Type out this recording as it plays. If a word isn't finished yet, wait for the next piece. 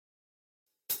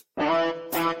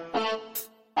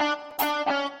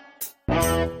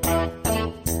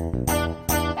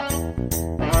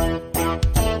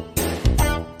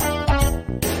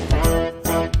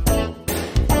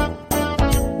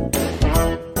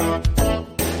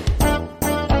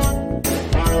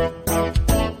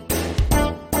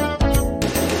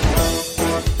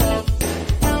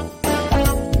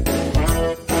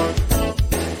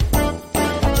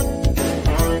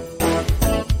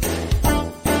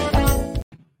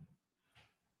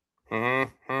Hey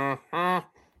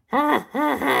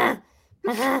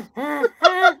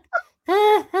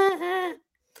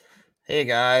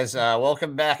guys,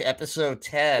 welcome back. Episode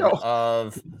 10 No.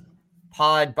 of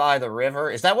Pod by the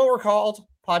River. Is that what we're called?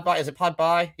 Is it Pod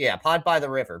by? Yeah, Pod by the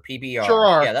River, PBR. Sure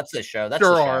are. Yeah, that's the show. That's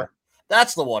Sure the show. are.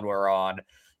 That's the one we're on.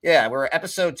 Yeah, we're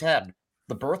episode 10.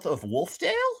 The birth of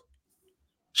Wolfdale?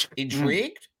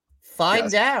 Intrigued?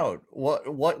 Find out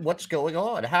what's going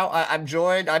on.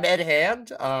 I'm Ed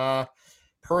Hand,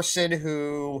 person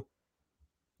who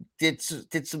did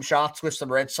some shots with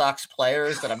some Red Sox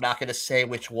players that I'm not going to say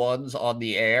which ones on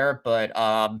the air, but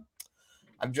I'm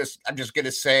just going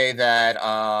to say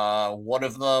that one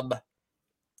of them,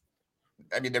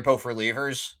 I mean, they're both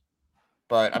relievers,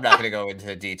 but I'm not going to go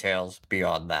into details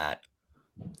beyond that.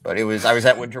 But I was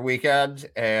at Winter Weekend,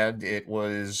 and it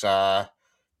was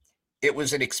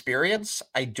an experience.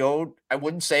 I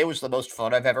wouldn't say it was the most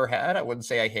fun I've ever had. I wouldn't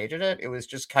say I hated it. It was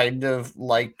just kind of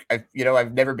like,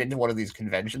 I've never been to one of these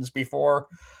conventions before.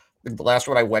 The last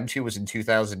one I went to was in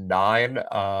 2009.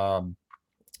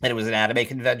 And it was an anime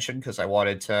convention because I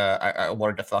wanted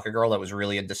to fuck a girl that was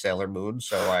really into Sailor Moon.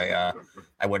 So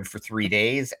I went for 3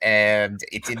 days, and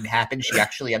it didn't happen. She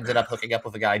actually ended up hooking up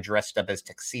with a guy dressed up as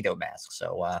Tuxedo Mask.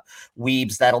 So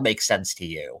weebs, that'll make sense to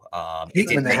you. It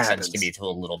didn't make sense to me till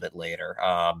a little bit later.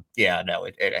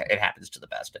 It happens to the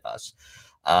best of us.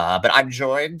 But I'm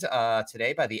joined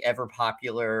today by the ever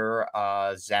popular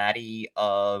Zaddy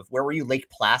of, where were you, Lake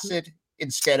Placid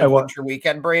instead of Winter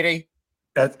Weekend, Brady?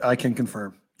 That I can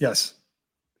confirm. Yes.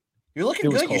 You're looking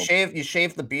good. Cold. You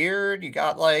shaved the beard. You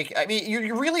got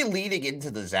you're really leaning into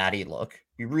the Zaddy look.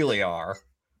 You really are.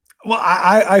 Well,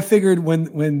 I figured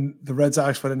when the Red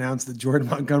Sox would announce the Jordan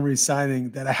Montgomery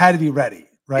signing that I had to be ready,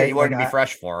 right? Yeah, you wanted to be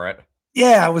fresh for it.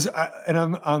 Yeah, I was, and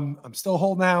I'm still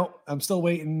holding out. I'm still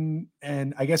waiting,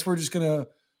 and I guess we're gonna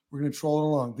troll it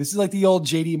along. This is like the old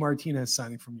JD Martinez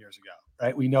signing from years ago,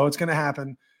 right? We know it's gonna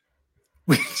happen.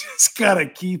 We just gotta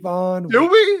keep on. Do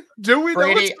we?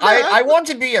 Brady, I want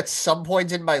to be at some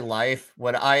point in my life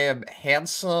when I am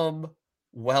handsome,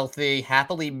 wealthy,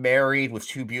 happily married with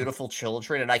 2 beautiful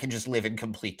children, and I can just live in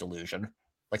complete delusion.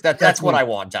 Like that's what I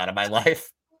want out of my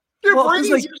life. Dude, Brady's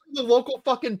usually the local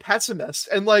fucking pessimist,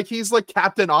 and he's like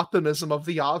Captain Optimism of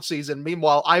the offseason.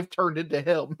 Meanwhile, I've turned into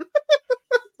him.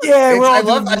 Yeah, I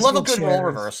love a good role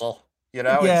reversal. You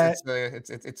know, yeah.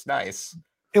 It's nice.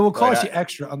 It will cost you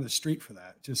extra on the street for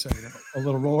that. Just so you know, a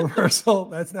little role reversal.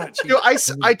 That's not cheap. Dude, I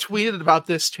tweeted about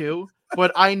this too,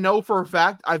 but I know for a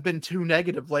fact I've been too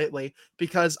negative lately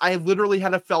because I literally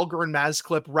had a Felger and Maz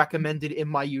clip recommended in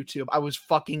my YouTube. I was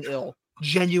fucking ill,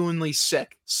 genuinely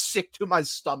sick to my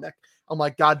stomach. I'm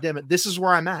like, God damn it, this is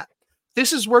where I'm at.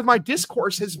 This is where my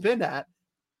discourse has been at.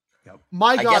 Yep.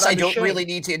 My God, I guess I don't really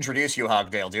need to introduce you,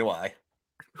 Hogdale, do I?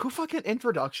 Who fucking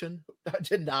introduction? I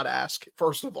did not ask,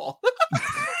 first of all.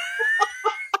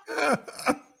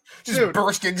 Just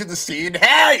burst into the scene.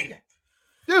 Hey!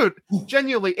 Dude,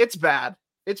 genuinely, it's bad.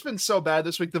 It's been so bad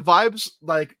this week. The vibes,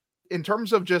 in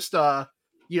terms of just, the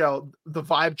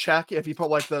vibe check, if you put,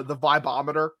 the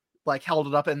vibometer, held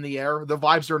it up in the air, the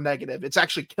vibes are negative. It's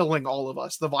actually killing all of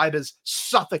us. The vibe is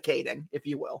suffocating, if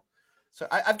you will. So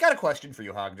I've got a question for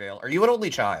you, Hogdale. Are you an only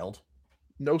child?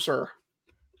 No, sir.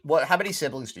 How many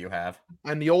siblings do you have?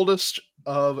 I'm the oldest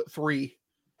of 3.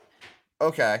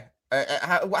 Okay.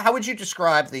 How would you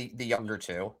describe the younger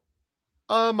two?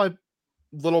 My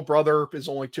little brother is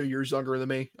only 2 years younger than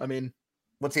me. I mean,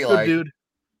 what's he like? Dude.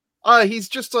 He's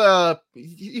just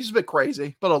he's a bit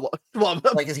crazy, but I love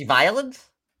him. Is he violent?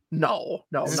 No.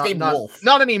 Is his name Wolf?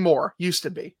 Not anymore. Used to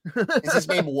be. Is his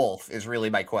name Wolf? Is really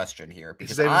my question here,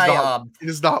 because it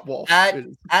is not Wolf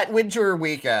at Winter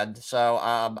Weekend. So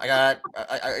I got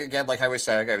again, like I was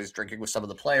saying, I was drinking with some of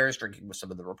the players, drinking with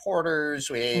some of the reporters.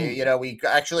 We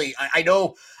actually I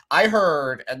know I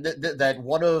heard that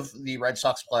one of the Red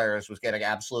Sox players was getting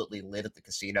absolutely lit at the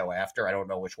casino after. I don't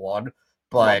know which one,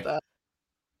 but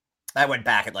I went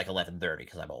back at 11:30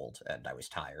 because I'm old and I was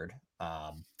tired.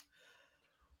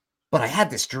 But I had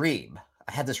this dream.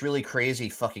 I had this really crazy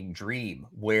fucking dream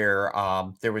where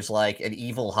there was an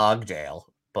evil Hogdale,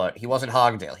 but he wasn't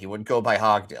Hogdale. He wouldn't go by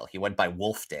Hogdale. He went by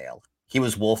Wolfdale. He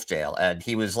was Wolfdale, and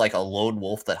he was a lone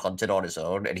wolf that hunted on his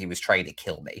own, and he was trying to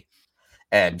kill me.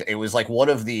 And it was one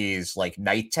of these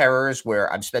night terrors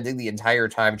where I'm spending the entire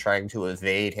time trying to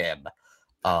evade him.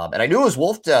 And I knew it was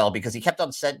Wolfdale because he kept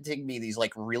on sending me these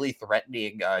really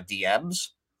threatening DMs.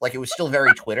 It was still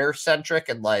very Twitter centric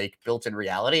and built in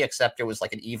reality, except it was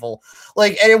an evil,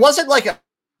 and it wasn't a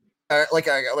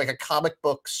comic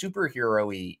book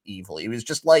superhero-y evil. It was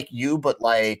just like you, but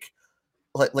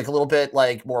like a little bit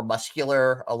like more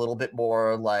muscular, a little bit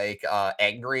more like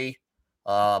angry.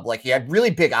 Like he had really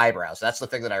big eyebrows. That's the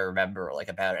thing that I remember like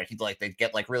about it. They'd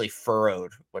get like really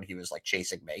furrowed when he was like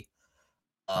chasing me.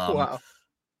 Wow.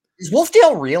 Is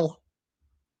Wolfdale real?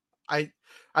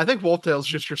 I think Wolfdale's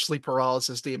just your sleep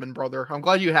paralysis demon, brother. I'm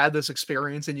glad you had this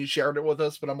experience and you shared it with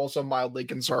us, but I'm also mildly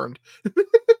concerned.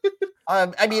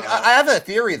 I mean, I have a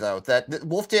theory though that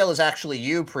Wolfdale is actually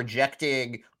you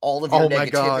projecting all of your Oh my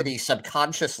God. negativity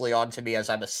subconsciously onto me as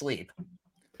I'm asleep.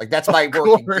 Like that's Of my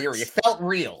working course. theory. It felt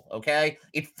real, okay?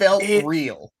 It felt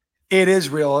real. It is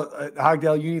real.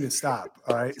 Hogdale, you need to stop.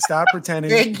 All right. Stop pretending.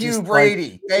 Thank you, just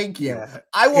Brady. Thank you. Yeah,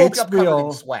 I woke it's up covered in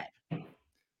real. sweat.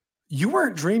 You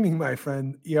weren't dreaming, my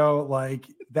friend. Like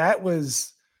that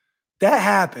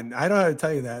happened. I don't know how to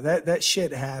tell you that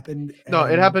shit happened. No,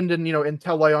 it happened in, in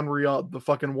Tele Unreal, the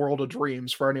fucking world of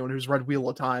dreams for anyone who's read Wheel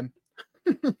of Time.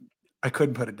 I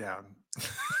couldn't put it down.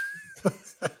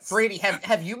 Brady,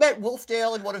 have you met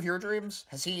Wolfdale in one of your dreams?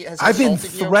 Has he I've been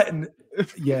assaulted you? threatened.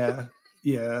 Yeah.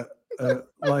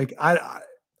 Like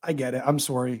I get it. I'm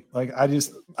sorry. Like I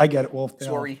get it, Wolfdale.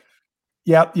 Sorry.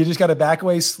 Yep. You just got to back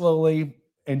away slowly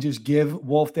and just give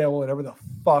Wolfdale whatever the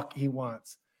fuck he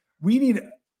wants.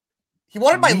 He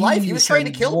wanted my life. He was trying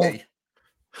to kill me.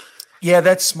 Yeah,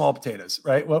 that's small potatoes,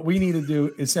 right? What we need to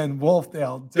do is send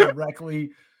Wolfdale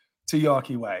directly to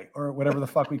Yawkey Way or whatever the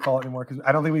fuck we call it anymore. Because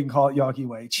I don't think we can call it Yawkey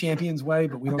Way, Champions Way,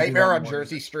 but we don't. Nightmare on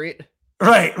Jersey Street.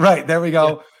 Right. There we go.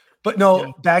 Yeah. But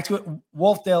no, back to it.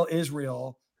 Wolfdale is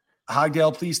real.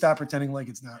 Hogdale, please stop pretending like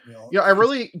it's not real. Yeah, I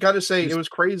really got to say it was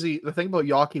crazy. The thing about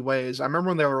Yawkey Way is I remember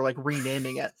when they were like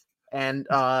renaming it. And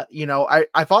I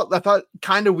thought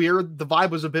kind of weird. The vibe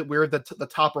was a bit weird that the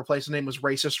top replacement name was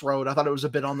Racist Road. I thought it was a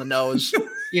bit on the nose.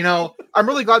 I'm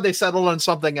really glad they settled on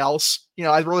something else.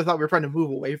 I really thought we were trying to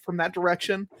move away from that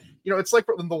direction. It's like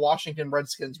when the Washington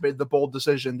Redskins made the bold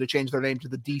decision to change their name to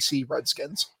the DC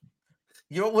Redskins.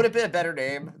 What would have been a better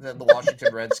name than the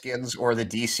Washington Redskins or the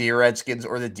DC Redskins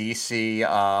or the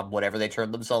DC whatever they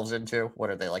turned themselves into? What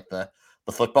are they, like the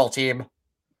football team?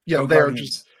 Yeah, they're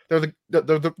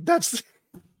that's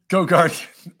Go Guardian.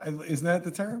 Isn't that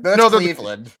the term? That's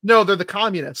Cleveland. They're the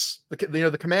communists. The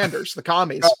commanders, the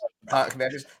commies.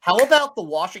 Commanders. How about the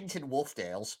Washington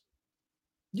Wolfdales?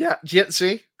 Yeah,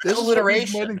 see? This alliteration.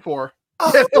 Is what I'm waiting for.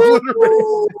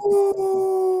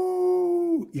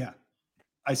 Yeah.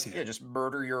 I see. Yeah, just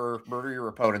murder your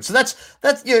opponent. So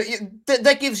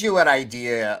that gives you an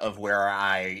idea of where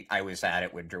I was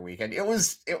at Winter Weekend. It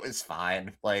was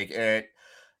fine. Like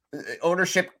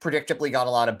ownership predictably got a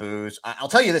lot of boos. I'll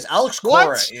tell you this: Alex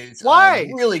Cora is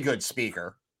a really good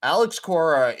speaker. Alex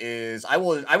Cora is. I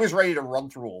was ready to run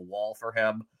through a wall for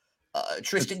him.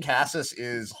 Tristan Cassis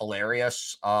is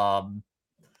hilarious.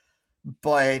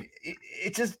 But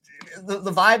it just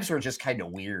the vibes were just kind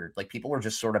of weird. Like people were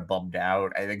just sort of bummed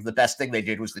out. I think the best thing they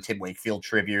did was the Tim Wakefield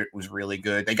tribute. It was really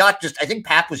good. I think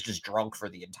Pap was just drunk for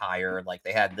the entire. Like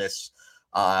they had this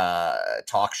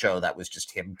talk show that was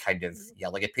just him kind of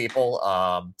yelling at people.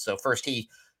 So first he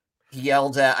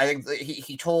yelled at. I think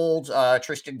he told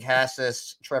Tristan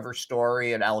Cassis, Trevor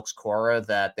Story, and Alex Cora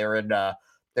that they were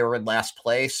in last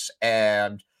place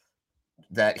and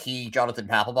that Jonathan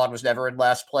Papelbon was never in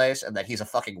last place and that he's a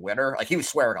fucking winner. Like he was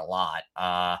swearing a lot.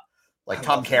 Like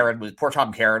Tom Caron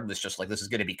was just like, this is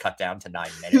going to be cut down to 9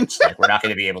 minutes. Like we're not going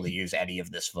to be able to use any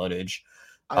of this footage.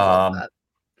 I love that.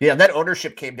 Yeah, that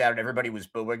ownership came down and everybody was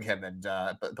booing him and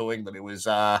booing them. It was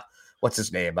what's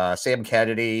his name? Sam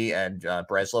Kennedy and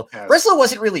Breslow. Yes. Breslow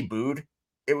wasn't really booed.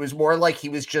 It was more like he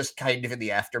was just kind of in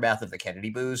the aftermath of the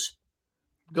Kennedy boos.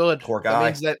 Good. Poor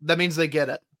guy. That means they get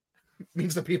it.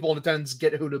 Means the people in attendance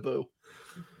get who to boo.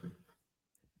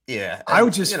 Yeah. I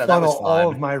would just funnel all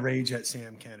of my rage at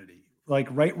Sam Kennedy. Like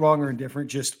right, wrong, or indifferent,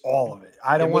 just all of it.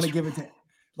 I don't want to give it to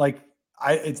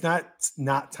it's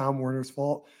not Tom Werner's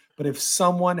fault, but if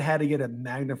someone had to get a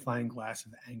magnifying glass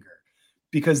of anger,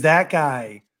 because that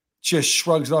guy just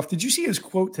shrugs off. Did you see his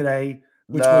quote today?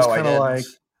 Which was kind of like,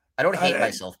 I don't hate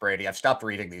myself, Brady. I've stopped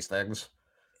reading these things.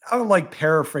 I don't like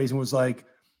paraphrasing, was like,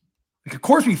 of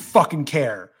course we fucking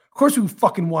care. Of course we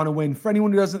fucking want to win. For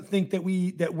anyone who doesn't think that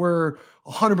we're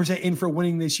 100% in for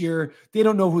winning this year, they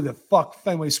don't know who the fuck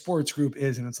Fenway Sports Group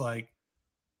is. And it's like,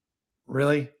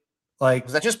 really? Like,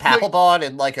 was that just Papelbon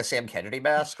in like a Sam Kennedy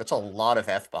mask? That's a lot of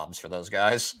F-bombs for those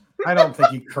guys. I don't think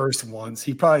he cursed once.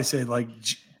 He probably said like,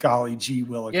 golly gee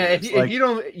willikers. Yeah, if you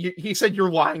don't, he said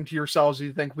you're lying to yourselves.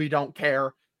 You think we don't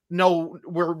care. No,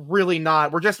 we're really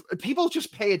not. People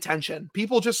just pay attention.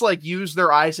 People just like use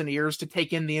their eyes and ears to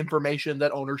take in the information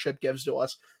that ownership gives to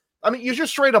us. I mean, you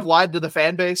just straight up lied to the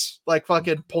fan base, like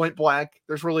fucking point blank.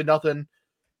 There's really nothing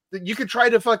You could try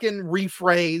to fucking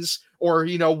rephrase or,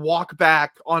 walk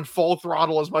back on full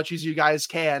throttle as much as you guys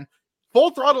can.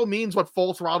 Full throttle means what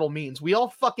full throttle means. We all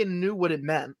fucking knew what it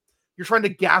meant. You're trying to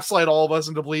gaslight all of us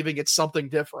into believing it's something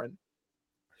different.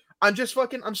 I'm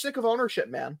sick of ownership,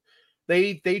 man.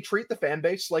 They treat the fan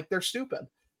base like they're stupid.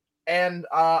 And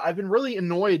I've been really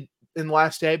annoyed in the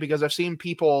last day because I've seen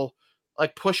people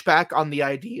like push back on the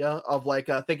idea of like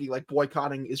thinking like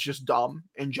boycotting is just dumb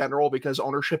in general because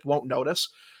ownership won't notice.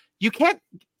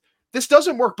 This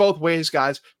doesn't work both ways,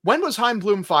 guys. When was Chaim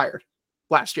Bloom fired?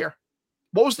 Last year.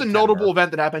 What was the notable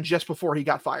event that happened just before he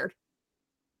got fired?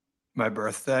 My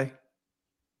birthday.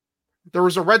 There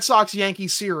was a Red Sox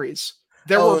Yankees series.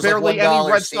 There were barely any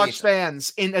Red Sox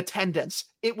fans in attendance.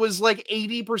 It was like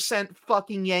 80%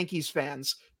 fucking Yankees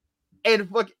fans. And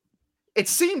look, it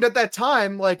seemed at that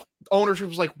time like ownership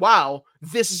was like, wow,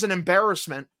 this is an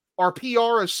embarrassment. Our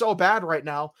PR is so bad right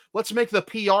now. Let's make the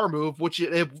PR move, which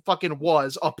it fucking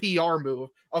was a PR move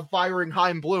of firing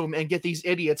Chaim Bloom and get these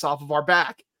idiots off of our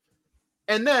back.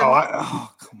 And then,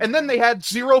 then they had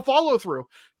zero follow through,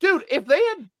 dude. If they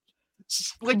had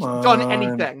done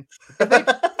anything,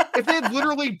 if they had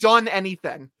literally done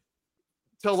anything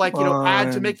to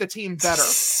add to make the team better,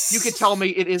 you could tell me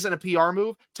it isn't a PR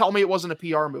move. Tell me it wasn't a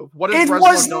PR move. What is it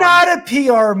was not a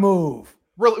PR move.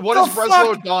 Really, what has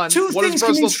Breslow done? Two things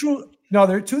can be true. No,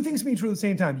 there are two things can be true at the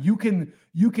same time. You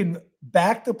can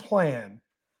back the plan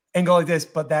and go like this,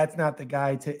 but that's not the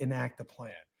guy to enact the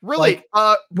plan. Really?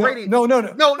 Brady. No.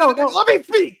 Let me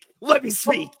speak. Let me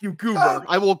speak, you goober.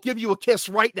 I will give you a kiss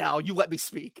right now. You let me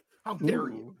speak. How dare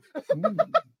you?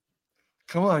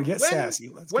 Come on, get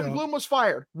sassy. When Bloom was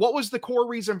fired, what was the core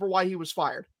reason for why he was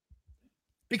fired?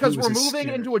 Because we're moving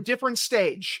into a different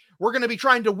stage. We're going to be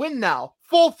trying to win now.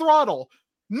 Full throttle.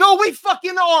 No, we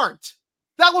fucking aren't.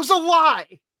 That was a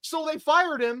lie. So they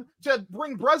fired him to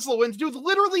bring Breslow in to do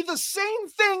literally the same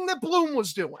thing that Bloom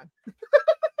was doing.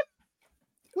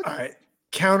 All right.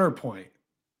 Counterpoint.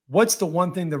 What's the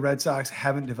one thing the Red Sox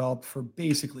haven't developed for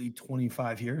basically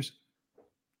 25 years?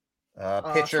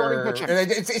 Pitcher.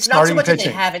 It's not so much that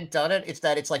they haven't done it. It's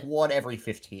that it's like one every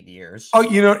 15 years. Oh,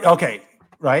 okay.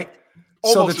 Right.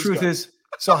 So the truth is,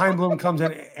 Chaim Bloom comes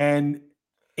in, and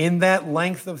in that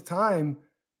length of time,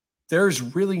 there's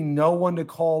really no one to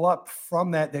call up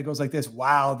from that goes like this.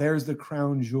 Wow, there's the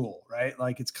crown jewel, right?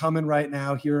 Like it's coming right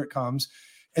now. Here it comes.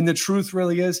 And the truth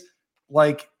really is,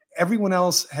 like everyone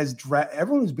else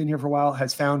everyone who's been here for a while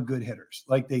has found good hitters.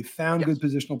 Like they found good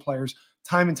positional players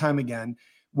time and time again.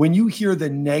 When you hear the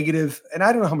negative, and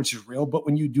I don't know how much is real, but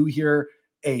when you do hear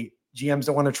GMs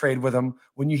don't want to trade with him,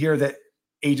 when you hear that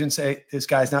agents say this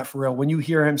guy's not for real, when you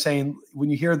hear him saying,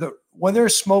 when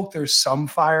there's smoke, there's some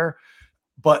fire,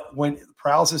 but when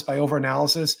paralysis by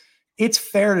overanalysis, it's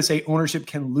fair to say ownership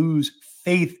can lose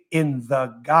faith in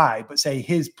the guy, but say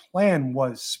his plan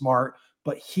was smart,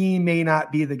 but he may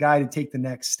not be the guy to take the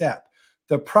next step.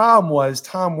 The problem was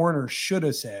Tom Werner should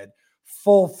have said,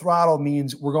 full throttle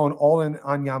means we're going all in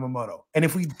on Yamamoto. And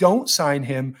if we don't sign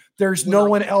him, there's no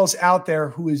one else out there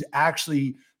who is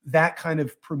actually that kind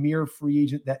of premier free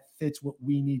agent that fits what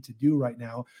we need to do right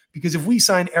now. Because if we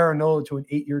sign Aaron Nola to an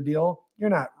 8-year deal, you're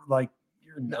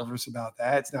nervous about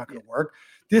that. It's not going to work.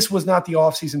 This was not the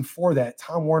offseason for that.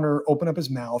 Tom Werner opened up his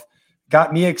mouth,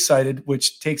 got me excited,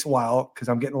 which takes a while because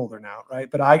I'm getting older now, right?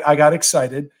 But I got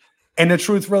excited. And the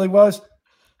truth really was,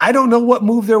 I don't know what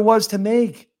move there was to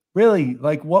make. Really,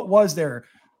 like what was there?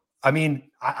 I mean,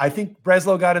 I think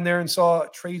Breslow got in there and saw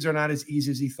trades are not as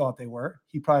easy as he thought they were.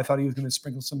 He probably thought he was going to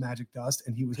sprinkle some magic dust,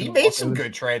 and he made some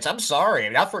good trades. I'm sorry,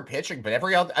 not for pitching, but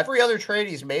every other trade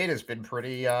he's made has been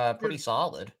pretty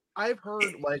solid. I've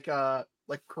heard like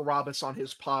Carabas on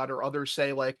his pod or others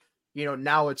say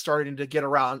now it's starting to get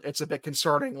around. It's a bit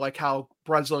concerning, like how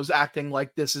Breslow's acting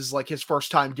like this is like his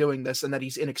first time doing this and that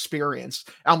he's inexperienced.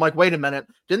 And I'm like, wait a minute.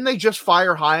 Didn't they just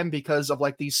fire Chaim because of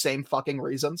like these same fucking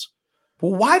reasons?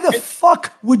 Well, why the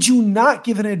fuck would you not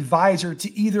give an advisor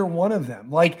to either one of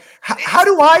them? Like, how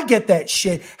do I get that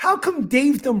shit? How come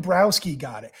Dave Dombrowski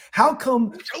got it? How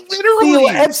come Theo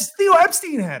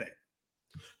Epstein had it?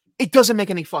 It doesn't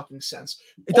make any fucking sense.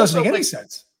 It doesn't make any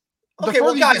sense. Okay,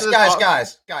 well,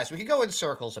 guys, we can go in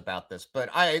circles about this, but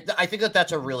I think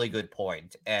that's a really good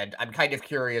point, and I'm kind of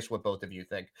curious what both of you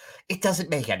think. It doesn't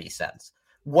make any sense.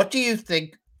 What do you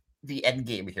think the end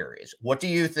game here is? What do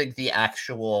you think the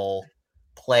actual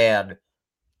plan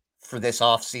for this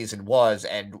offseason was,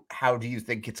 and how do you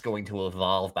think it's going to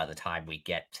evolve by the time we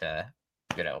get to,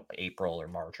 April or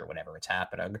March or whenever it's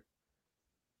happening?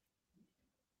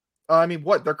 I mean,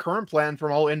 what their current plan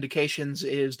from all indications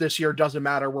is this year doesn't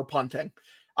matter. We're punting.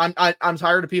 I'm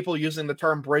tired of people using the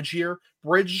term bridge year.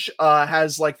 Bridge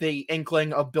has like the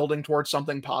inkling of building towards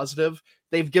something positive.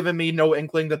 They've given me no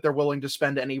inkling that they're willing to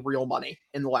spend any real money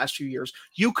in the last few years.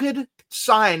 You could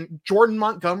sign Jordan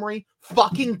Montgomery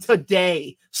fucking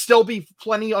today, still be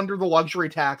plenty under the luxury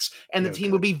tax, and the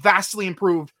team would be vastly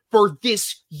improved for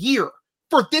this year.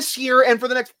 For this year and for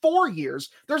the next 4 years.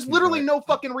 There's literally no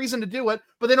fucking reason to do it,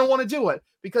 but they don't want to do it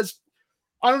because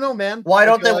I don't know, man. Why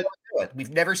don't they want to do it?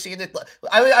 We've never seen it.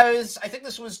 I think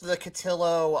this was the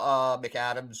Cotillo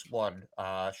McAdams one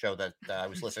show that I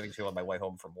was listening to on my way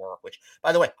home from work. Which,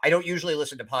 by the way, I don't usually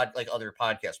listen to other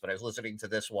podcasts, but I was listening to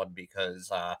this one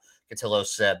because Cotillo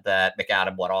said that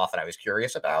McAdam went off, and I was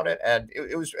curious about it, and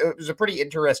it was a pretty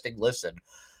interesting listen.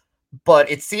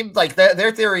 But it seemed like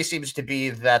their theory seems to be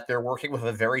that they're working with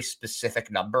a very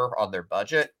specific number on their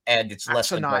budget, and it's less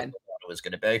than what it was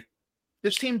going to be.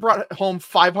 This team brought home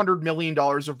 $500 million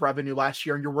of revenue last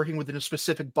year, and you're working within a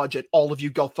specific budget. All of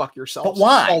you go fuck yourselves. But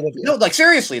why? All of you. No, like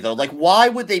seriously though, like why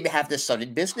would they have this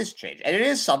sudden business change? And it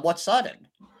is somewhat sudden.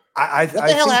 What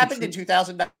the hell happened in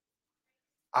 2009?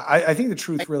 I think the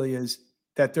truth really is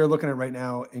that they're looking at right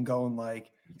now and going like,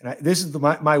 this is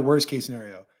my worst case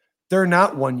scenario. They're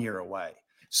not 1 year away.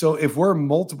 So if we're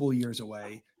multiple years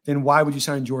away, then why would you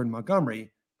sign Jordan Montgomery?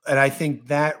 And I think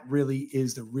that really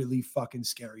is the really fucking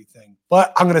scary thing.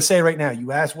 But I'm going to say right now,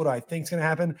 you asked what I think is going to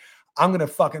happen. I'm going to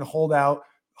fucking hold out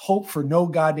hope for no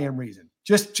goddamn reason.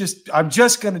 I'm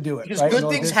just going to do it. Because good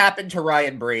things happen to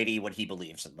Ryan Brady when he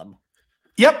believes in them.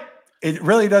 Yep. It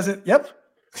really doesn't. Yep.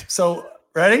 So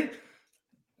ready?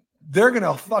 They're going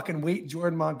to fucking wait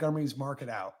Jordan Montgomery's market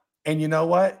out. And you know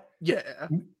what? Yeah.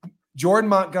 Jordan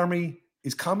Montgomery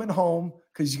is coming home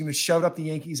because he's going to shove up the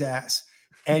Yankees' ass.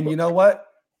 And you know what?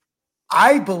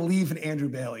 I believe in Andrew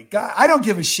Bailey. God, I don't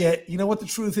give a shit. You know what the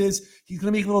truth is? He's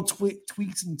going to make little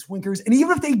tweaks and twinkers. And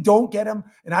even if they don't get him,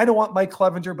 and I don't want Mike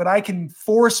Clevenger, but I can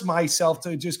force myself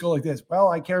to just go like this. Well,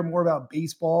 I care more about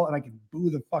baseball and I can boo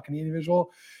the fucking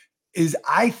individual. Is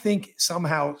I think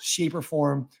somehow, shape or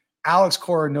form, Alex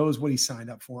Cora knows what he signed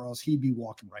up for, else he'd be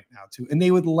walking right now too. And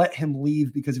they would let him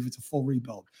leave because if it's a full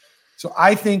rebuild. So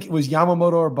I think it was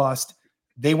Yamamoto or bust.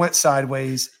 They went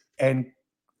sideways, and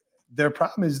their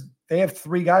problem is they have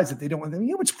 3 guys that they don't want them. You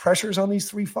know how much pressure is on these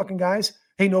 3 fucking guys?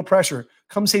 Hey, no pressure.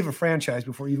 Come save a franchise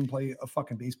before you even play a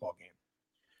fucking baseball game.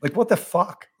 Like, what the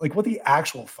fuck? Like, what the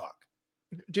actual fuck?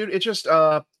 Dude, it's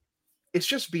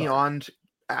just beyond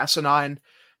asinine.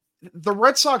 The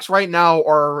Red Sox right now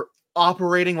are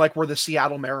operating like we're the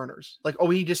Seattle Mariners. Like, oh,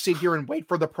 we need to sit here and wait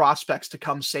for the prospects to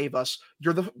come save us.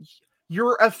 You're the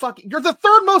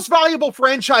 3rd most valuable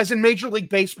franchise in Major League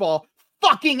Baseball.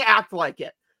 Fucking act like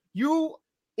it.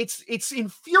 It's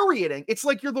infuriating. It's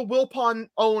like you're the Wilpon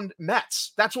owned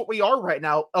Mets. That's what we are right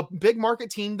now. A big market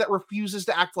team that refuses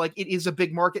to act like it is a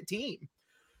big market team.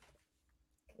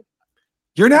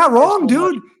 You're not wrong,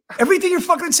 dude. Everything you're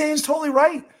fucking saying is totally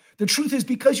right. The truth is,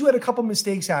 because you had a couple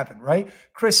mistakes happen, right?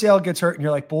 Chris Sale gets hurt and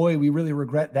you're like, boy, we really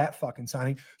regret that fucking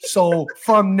signing. So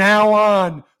from now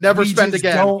on, never spend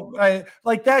again.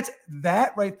 Like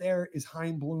that right there is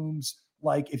Hein Bloom's.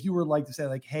 Like, if you were like to say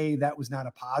like, hey, that was not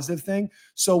a positive thing.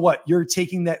 So what? You're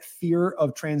taking that fear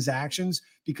of transactions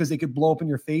because they could blow up in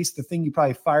your face. The thing you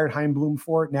probably fired Hein Bloom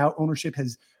for. Now ownership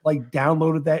has like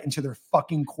downloaded that into their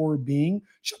fucking core being.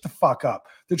 Shut the fuck up.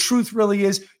 The truth really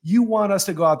is you want us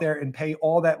to go out there and pay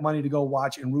all that money to go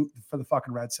watch and root for the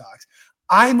fucking Red Sox.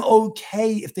 I'm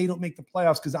okay if they don't make the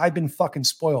playoffs because I've been fucking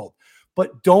spoiled.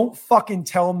 But don't fucking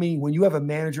tell me when you have a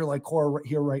manager like Cora right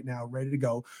here right now, ready to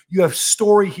go. You have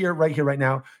Story here right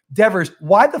now. Devers,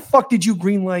 why the fuck did you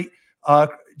greenlight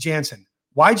Jansen?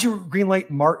 Why'd you greenlight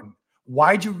Martin?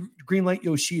 Why'd you greenlight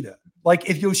Yoshida? Like,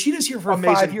 if Yoshida's here for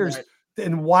 5 years,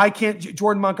 then why can't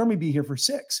Jordan Montgomery be here for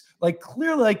 6? Like,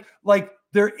 clearly, like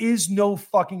there is no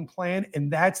fucking plan, and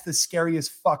that's the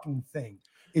scariest fucking thing.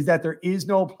 Is that there is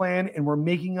no plan and we're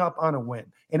making up on a win.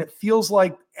 And it feels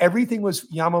like everything was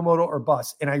Yamamoto or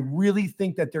bust. And I really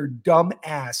think that their dumb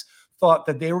ass thought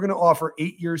that they were going to offer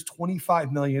 8 years,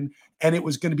 $25 million, and it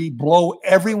was going to be blow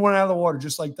everyone out of the water,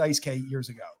 just like Dice K years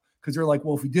ago. Because they're like,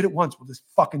 well, if we did it once, we'll just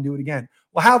fucking do it again.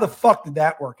 Well, how the fuck did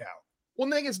that work out? Well,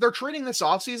 the thing is, they're treating this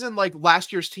offseason like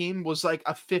last year's team was like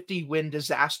a 50-win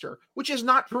disaster, which is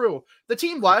not true. The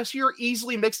team last year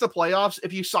easily makes the playoffs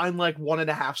if you sign like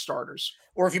 1.5 starters.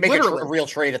 Or if you make a real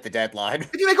trade at the deadline.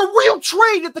 If you make a real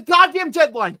trade at the goddamn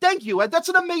deadline. Thank you, Ed. That's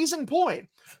an amazing point.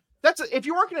 If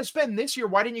you weren't going to spend this year,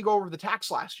 why didn't you go over the tax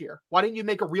last year? Why didn't you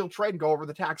make a real trade and go over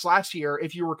the tax last year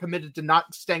if you were committed to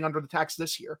not staying under the tax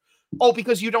this year? Oh,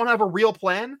 because you don't have a real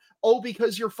plan? Oh,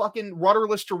 because you're fucking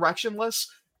rudderless, directionless?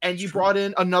 and you brought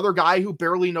in another guy who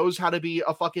barely knows how to be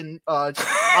a fucking, I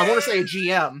want to say a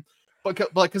GM, but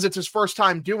because it's his first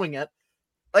time doing it.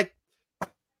 Like,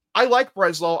 I like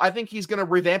Breslow. I think he's going to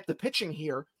revamp the pitching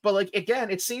here. But, like, again,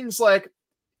 it seems like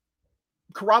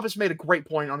Carabas made a great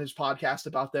point on his podcast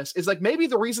about this. Is like, maybe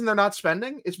the reason they're not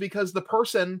spending is because the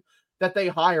person that they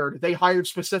hired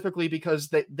specifically because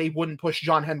they wouldn't push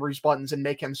John Henry's buttons and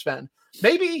make him spend.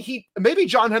 Maybe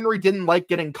John Henry didn't like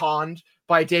getting conned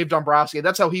by Dave Dombrowski.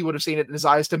 That's how he would have seen it in his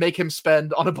eyes, to make him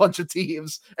spend on a bunch of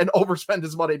teams and overspend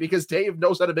his money, because Dave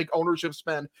knows how to make ownership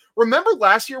spend. Remember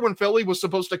last year when Philly was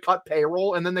supposed to cut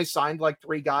payroll and then they signed like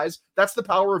 3 guys? That's the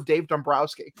power of Dave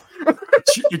Dombrowski.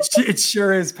 It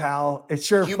sure is, pal. It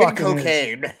sure Human fucking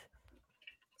cocaine. is.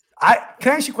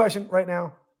 Can I ask you a question right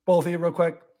now, both of you, real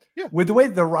quick? Yeah. With the way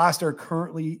the roster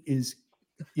currently is,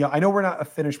 I know we're not a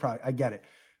finished product. I get it.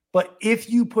 But if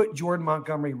you put Jordan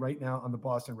Montgomery right now on the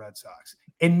Boston Red Sox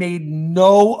and made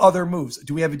no other moves,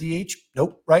 do we have a DH?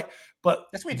 Nope. Right. But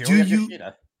Yes, we do. Do you?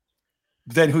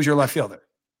 Then who's your left fielder?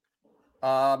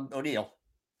 O'Neill.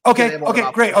 Okay.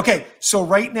 Great. Okay. So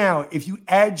right now, if you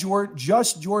add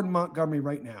just Jordan Montgomery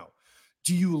right now,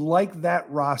 do you like that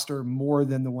roster more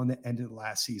than the one that ended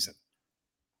last season?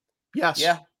 Yes.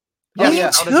 Yeah. Me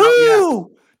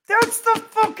too. That's the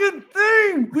fucking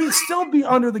thing. We'd still be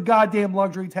under the goddamn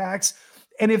luxury tax.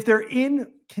 And if they're in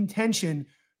contention,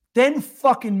 then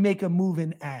fucking make a move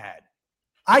and add.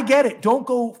 I get it. Don't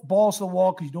go balls to the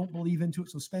wall because you don't believe into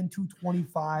it. So spend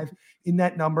 $225 in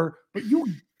that number. But you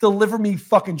deliver me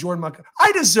fucking Jordan Montgomery.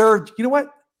 You know what?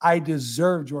 I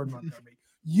deserve Jordan Montgomery.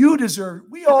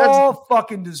 We all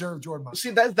fucking deserve Jordan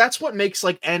Montgomery. See, that's what makes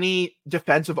like any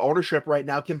defensive ownership right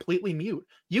now completely mute.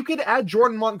 You could add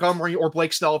Jordan Montgomery or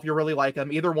Blake Snell if you really like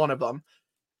him, either one of them,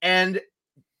 and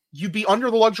you'd be under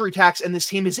the luxury tax, and this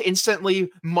team is instantly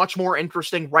much more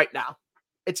interesting right now.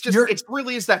 It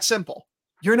really is that simple.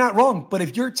 You're not wrong, but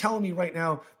if you're telling me right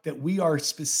now that we are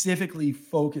specifically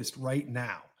focused right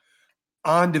now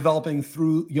on developing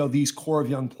through these core of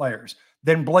young players,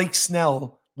 then Blake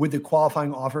Snell with the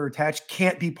qualifying offer attached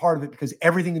can't be part of it, because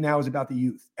everything now is about the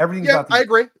youth. Everything's about the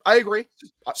youth. I agree.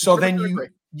 So then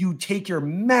you take your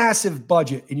massive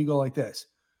budget and you go like this.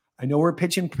 I know we're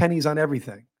pitching pennies on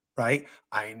everything, right?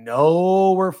 I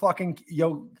know we're fucking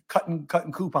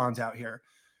cutting coupons out here.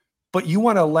 But you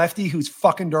want a lefty who's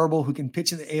fucking durable, who can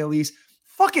pitch in the AL East.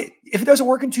 Fuck it. If it doesn't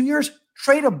work in 2 years,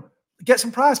 trade him. Get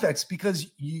some prospects, because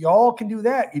y'all can do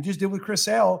that. You just did with Chris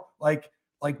Sale. Like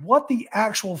what the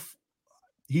actual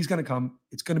he's going to come.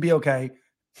 It's going to be okay.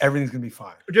 Everything's going to be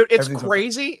fine. Dude, it's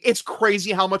crazy. Okay. It's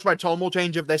crazy how much my tone will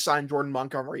change if they sign Jordan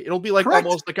Montgomery. It'll be like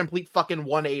almost a complete fucking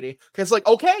 180. Because like,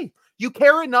 okay, you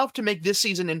care enough to make this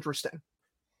season interesting.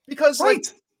 Because like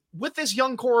with this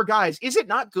young core of guys, is it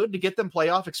not good to get them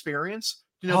playoff experience?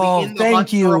 Be in the hunt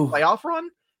for a playoff run?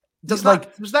 Does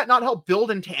that not help build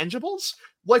intangibles?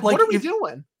 Like what are we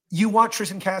doing? You want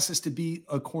Tristan Cassis to be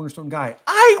a cornerstone guy.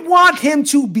 I want him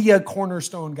to be a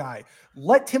cornerstone guy.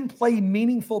 Let him play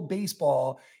meaningful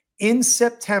baseball in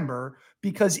September,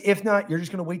 because if not, you're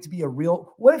just going to wait to be a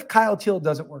real. What if Kyle Teal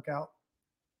doesn't work out?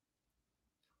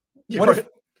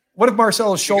 What if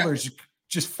Marcelo's shoulders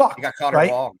just fucked? You got Connor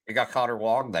Wong. You got Connor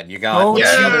Wong. Then you got.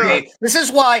 This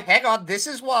is why. Hang on. This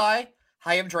is why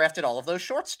Chaim drafted all of those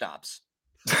shortstops.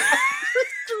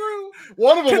 True.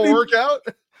 One of them will work out.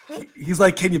 He's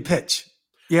like, can you pitch?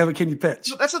 Yeah, but can you pitch?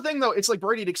 So that's the thing, though. It's like,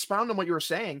 Brady, to expound on what you were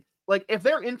saying. Like, if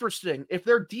they're interesting, if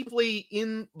they're deeply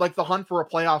in like the hunt for a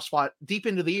playoff spot deep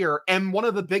into the year, and one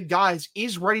of the big guys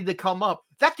is ready to come up,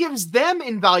 that gives them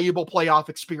invaluable playoff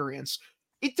experience.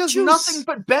 It does nothing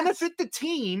but benefit the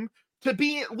team to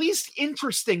be at least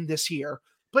interesting this year.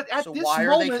 But at this moment, why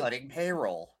are they cutting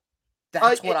payroll?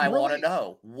 That's what I want to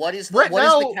know. What is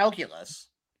the calculus?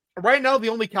 Right now, the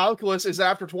only calculus is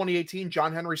after 2018,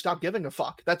 John Henry stopped giving a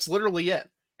fuck. That's literally it.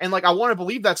 And like, I want to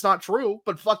believe that's not true,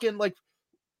 but fucking like,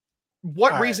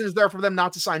 what reason is there for them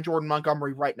not to sign Jordan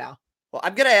Montgomery right now? Well,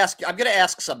 I'm gonna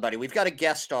ask somebody. We've got a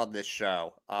guest on this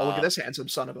show. Look at this handsome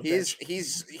son of a bitch.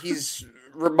 He's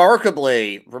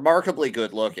remarkably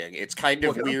good looking. It's kind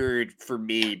of weird for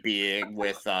me being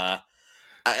with I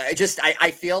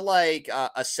feel like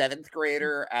a 7th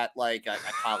grader at like a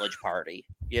college party.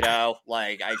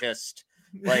 Like I just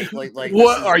like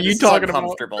what are you talking about?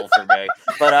 Uncomfortable for me.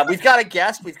 But we've got a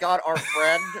guest. We've got our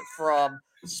friend from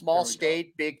Small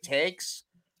State Big Takes,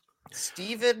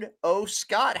 Stephen O.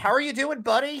 Scott. How are you doing,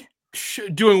 buddy?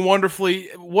 Doing wonderfully.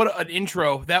 What an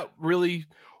intro. That really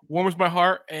warms my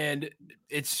heart, and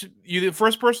you're the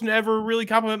first person to ever really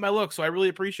compliment my look, so I really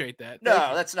appreciate that.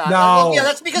 No, that's not. No. Yeah,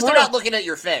 that's because they're not looking at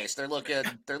your face. They're looking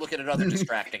at other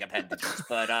distracting appendages.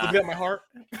 But look at my heart.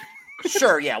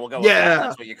 Sure, yeah, we'll go with Yeah. that.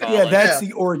 That's what you call Yeah, it. that's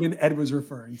the organ Ed was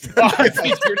referring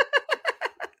to.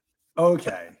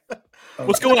 Okay.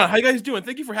 What's going on? How you guys doing?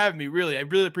 Thank you for having me. Really, I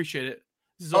really appreciate it.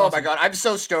 This is Oh awesome. my god, I'm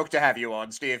so stoked to have you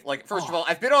on, Steve. Like, first of all,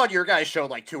 I've been on your guys' show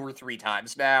like 2 or 3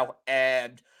 times now,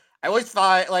 and I always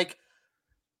find like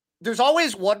there's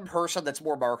always one person that's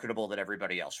more marketable than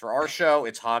everybody else. For our show,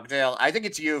 it's Hogdale. I think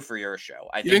it's you for your show.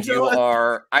 I think you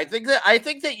are. I think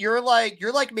that you're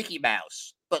like Mickey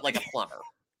Mouse, but like a plumber.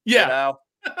 Yeah. You know?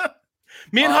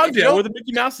 Me and Hogdale, we're the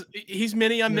Mickey Mouse. He's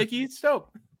Minnie, I'm Mickey. It's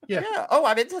dope. Yeah. Oh,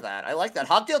 I'm into that. I like that.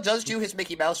 Hogdale does do his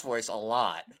Mickey Mouse voice a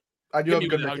lot. I do have a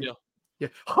good Mickey. Hogdale. Yeah.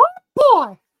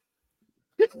 Boy.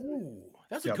 Ooh,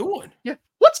 that's a good one. Yeah.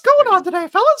 What's going on today,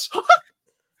 fellas?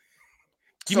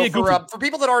 So for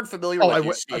people that aren't familiar with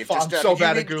you, Steve, I'm so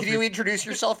bad at Goofy. Can you introduce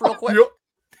yourself real quick?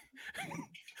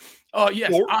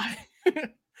 Yes.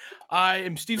 I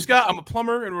am Steve Scott. I'm a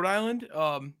plumber in Rhode Island.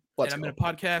 And I'm in a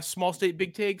podcast, Small State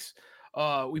Big Takes.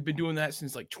 We've been doing that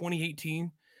since like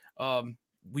 2018.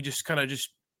 We just kind of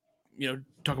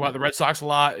talk about the Red Sox a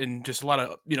lot and just a lot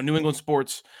of New England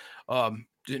sports. And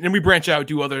then we branch out,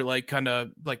 do other like kind of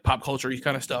like pop culture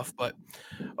kind of stuff. But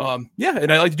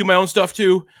and I like to do my own stuff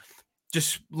too.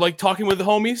 Just like talking with the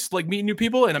homies, like meeting new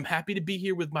people, and I'm happy to be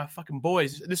here with my fucking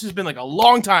boys. This has been like a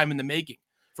long time in the making,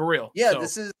 for real. Yeah,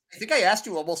 I think I asked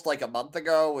you almost like a month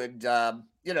ago, and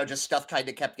just stuff kind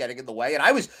of kept getting in the way. And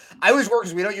I was working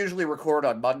because we don't usually record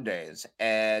on Mondays,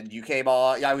 and you came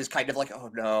on. I was kind of like,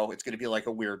 oh no, it's gonna be like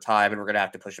a weird time, and we're gonna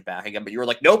have to push it back again. But you were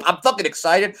like, nope, I'm fucking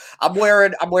excited. I'm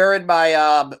wearing my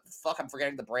I'm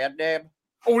forgetting the brand name.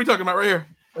 Oh, what are you talking about right here?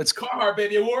 It's Carhartt,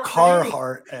 baby.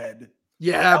 Carhartt, Ed.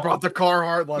 Yeah, I brought the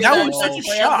Carhartt. That was such a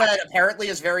brand that apparently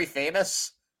is very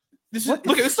famous. This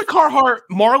is the Carhartt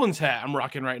Marlins hat I'm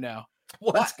rocking right now.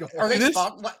 Let's go. Are they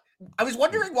I was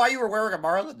wondering why you were wearing a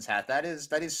Marlins hat. That is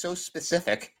so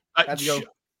specific. I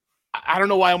don't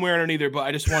know why I'm wearing it either, but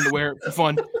I just wanted to wear it for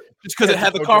fun, just because it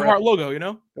had the Carhartt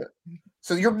logo.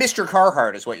 So you're Mr.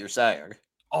 Carhartt, is what you're saying.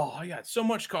 Oh, I got so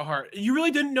much Carhartt. You really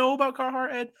didn't know about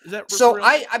Carhartt, Ed? Is that so?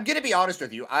 I'm gonna be honest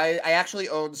with you. I actually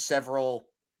own several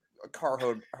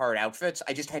Carhartt outfits.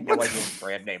 I just had no idea what the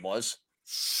brand name was.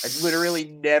 I've literally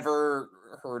never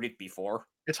heard it before.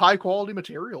 It's high quality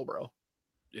material, bro.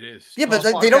 It is. Yeah, but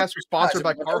they don't sponsored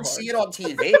by Carhartt. Carhartt. See it on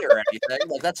TV or anything.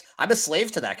 Like I'm a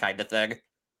slave to that kind of thing.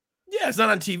 Yeah, it's not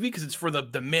on TV because it's for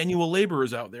the manual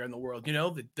laborers out there in the world.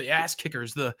 The ass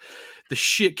kickers, the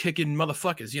shit kicking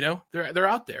motherfuckers. They're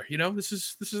out there. This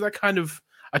is that kind of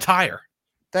attire.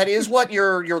 That is what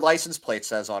your license plate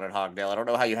says on it, Hogdale. I don't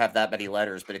know how you have that many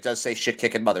letters, but it does say "shit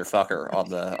kicking motherfucker"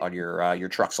 on your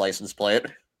truck's license plate.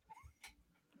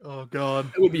 Oh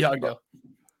God, it would be Hogdale.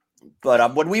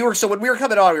 But when we were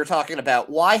coming on, we were talking about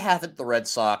why haven't the Red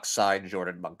Sox signed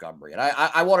Jordan Montgomery, and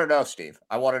I want to know, Steve.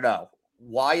 I want to know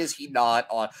why is he not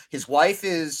on? His wife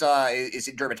is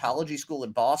in dermatology school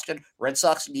in Boston. Red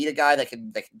Sox need a guy that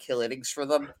can kill innings for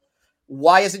them.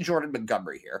 Why isn't Jordan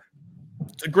Montgomery here?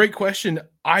 It's a great question.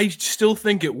 I still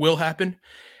think it will happen.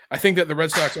 I think that the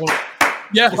Red Sox.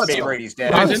 Brady's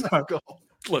dead.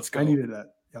 Let's go. I needed that.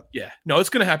 Yep. Yeah, no, it's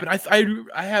gonna happen.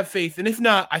 I have faith, and if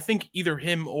not, I think either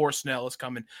him or Snell is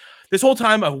coming. This whole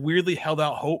time, I weirdly held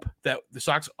out hope that the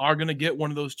Sox are gonna get one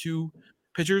of those two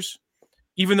pitchers,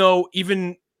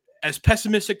 even as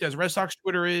pessimistic as Red Sox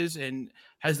Twitter is, and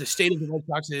as the state of the Red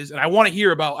Sox is, and I want to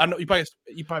hear about. I know you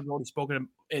probably already spoken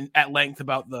at length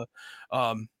about the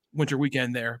winter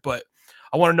weekend there, but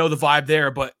I want to know the vibe there.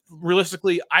 But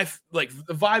realistically, the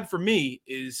vibe for me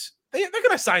is they're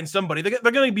going to sign somebody. They're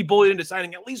going to be bullied into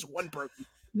signing at least one person.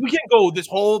 We can't go this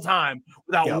whole time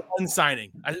without one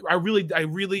signing. I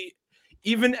really,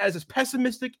 even as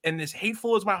pessimistic and as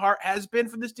hateful as my heart has been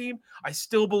for this team, I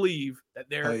still believe that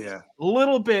there's a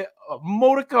little bit of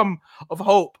modicum of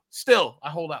hope. Still, I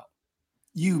hold out.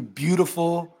 You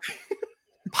beautiful,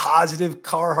 positive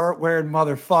Carhartt wearing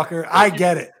motherfucker. I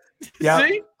get it. Yeah,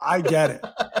 I get it.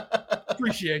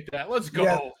 Appreciate that. Let's go.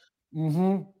 Yeah.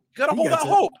 Mm-hmm. Gotta hold out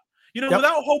hope.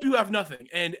 Without hope, you have nothing.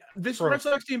 And this Red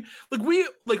Sox team, look,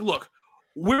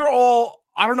 we're all.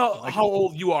 I don't know how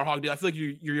old you are, Hogdale. I feel like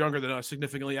you're younger than us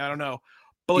significantly. I don't know,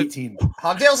 but 18.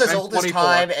 Hogdale's as old as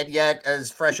time and yet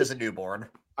as fresh as a newborn.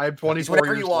 I have 24. He's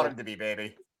whatever you want him to be,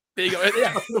 baby. There you go.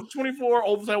 Yeah, 24,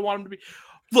 old as I want him to be.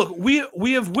 Look,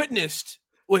 we have witnessed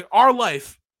our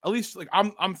life. At least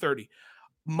I'm 30.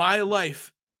 My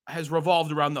life has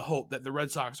revolved around the hope that the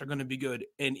Red Sox are going to be good.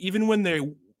 And even when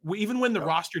the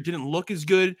roster didn't look as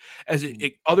good as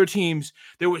other teams,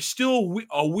 there was still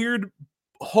a weird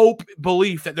hope,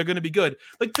 belief that they're going to be good.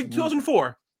 Like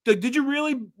 2004. Did you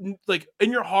really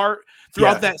in your heart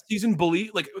throughout that season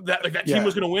believe that team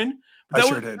was going to win? I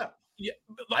sure did. Yeah,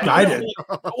 I did.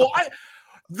 Well,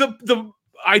 the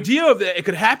idea of that it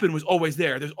could happen was always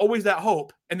there. There's always that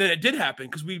hope, and then it did happen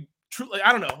because we truly.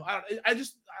 I don't know. I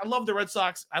love the Red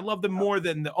Sox. I love them more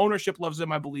than the ownership loves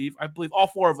them. I believe all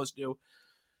four of us do,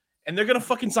 and they're gonna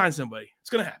fucking sign somebody. It's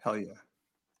gonna happen. Hell yeah.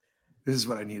 This is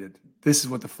what I needed. This is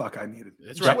what the fuck I needed.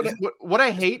 That's right. What I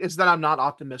hate is that I'm not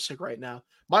optimistic right now.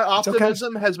 My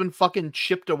optimism has been fucking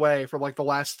chipped away for like the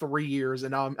last 3 years,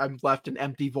 and now I'm left an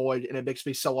empty void, and it makes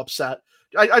me so upset.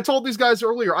 I told these guys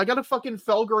earlier, I got a fucking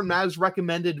Felger and Maz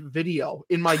recommended video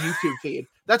in my YouTube feed.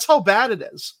 That's how bad it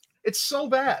is. It's so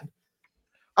bad.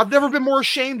 I've never been more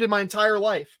ashamed in my entire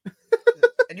life.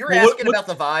 And you're asking about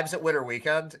the vibes at Winter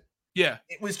Weekend. Yeah.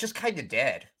 It was just kind of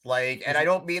dead. Like, and I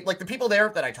don't mean, like, the people there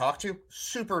that I talked to,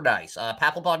 super nice.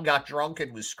 Papelbon got drunk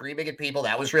and was screaming at people.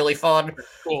 That was really fun.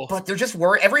 Cool. But there just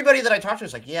were, everybody that I talked to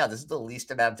was like, yeah, this is the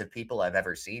least amount of people I've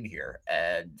ever seen here.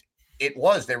 And it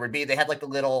was. They had, like, the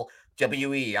little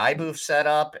WEI booth set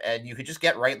up, and you could just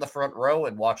get right in the front row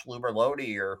and watch Lou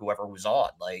Merlone or whoever was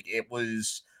on. Like, it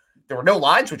was, there were no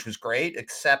lines, which was great,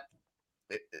 except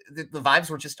the vibes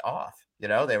were just off. You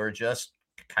know, they were just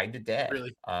kind of dead.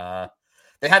 Really?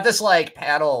 They had this like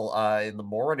panel in the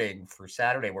morning for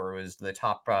Saturday where it was the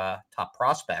top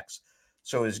prospects.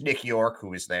 So it was Nick York who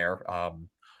was there.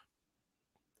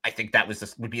 I think that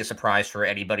would be a surprise for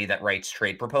anybody that writes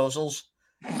trade proposals.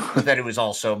 But then it was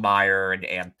also Meyer and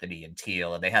Anthony and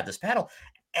Teal, and they had this panel.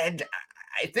 And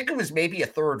I think it was maybe a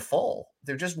third full.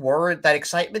 There just weren't, that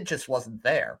excitement just wasn't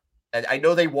there. And I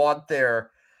know they want the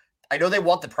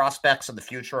prospects in the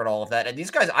future and all of that. And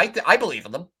these guys, I believe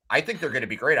in them. I think they're going to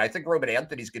be great. I think Roman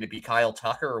Anthony's going to be Kyle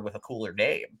Tucker with a cooler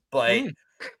name. But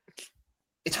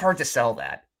it's hard to sell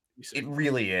that. It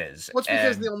really is. Well, it's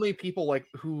because the only people like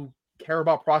who care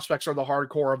about prospects are the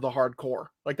hardcore of the hardcore.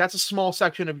 Like, that's a small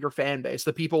section of your fan base.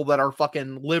 The people that are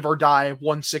fucking live or die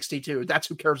 162. That's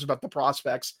who cares about the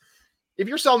prospects. If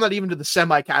you're selling that even to the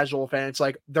semi-casual fan, it's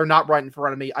like, they're not right in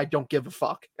front of me. I don't give a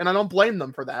fuck. And I don't blame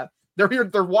them for that. They're here,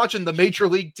 they're watching the major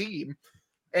league team.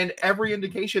 And every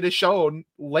indication is shown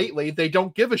lately, they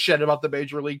don't give a shit about the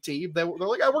major league team. They're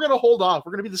like, oh, we're going to hold off.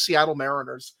 We're going to be the Seattle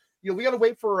Mariners. You know, we got to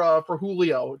wait for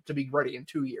Julio to be ready in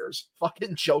 2 years.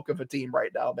 Fucking joke of a team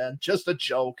right now, man. Just a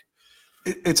joke.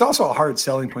 It's also a hard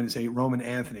selling point to say Roman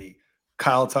Anthony,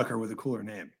 Kyle Tucker with a cooler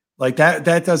name. Like that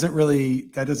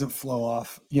doesn't flow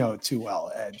off, too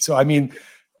well, Ed. So, I mean,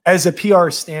 as a PR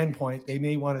standpoint, they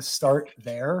may want to start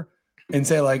there and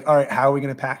say like, all right, how are we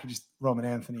going to package Roman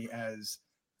Anthony as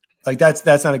like, that's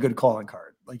not a good calling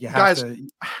card. Like you have to.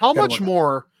 How much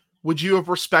more would you have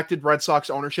respected Red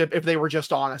Sox ownership if they were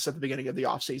just honest at the beginning of the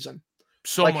offseason?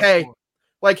 So like, much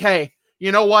more. Hey,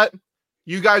 you know what?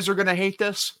 You guys are going to hate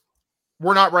this.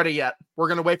 We're not ready yet. We're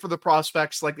going to wait for the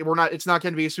prospects. Like it's not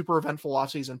going to be a super eventful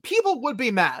offseason. People would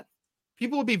be mad.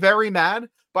 People would be very mad,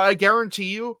 but I guarantee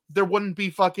you there wouldn't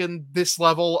be fucking this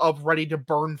level of ready to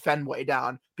burn Fenway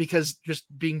down because just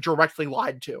being directly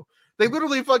lied to. They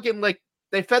literally fucking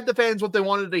they fed the fans what they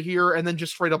wanted to hear and then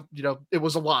just straight up, it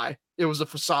was a lie. It was a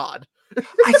facade.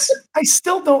 I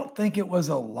still don't think it was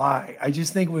a lie. I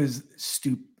just think it was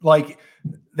stupid. Like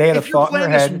they had a thought in their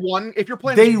head. If you're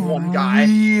playing this one guy,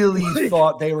 really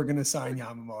thought they were going to sign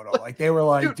Yamamoto. Like they were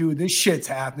like, dude, this shit's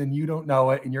happening. You don't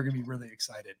know it. And you're going to be really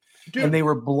excited. Dude, and they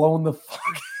were blown the fuck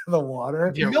out of the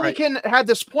water. Milliken had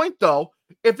this point though.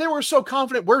 If they were so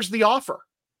confident, where's the offer?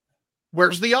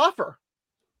 Where's the offer?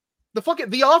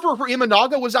 The offer for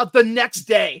Imanaga was out the next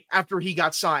day after he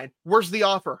got signed. Where's the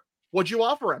offer? What'd you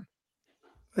offer him?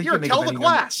 Here, tell the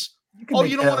class. You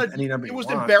don't want to. It was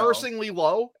embarrassingly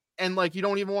low, and you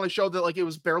don't even want to show that it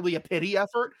was barely a pity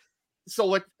effort.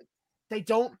 So I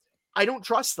don't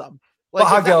trust them.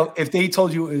 Hogdale, if they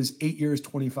told you it was 8 years,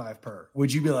 25 per,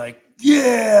 would you be like,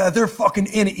 yeah, they're fucking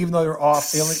in it, even though they're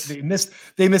off? They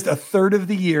missed a third of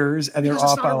the years, and they're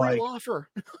off by offer.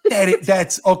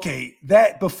 That's okay.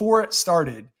 That before it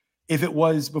started, if it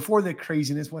was before the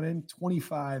craziness went in,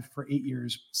 25 for 8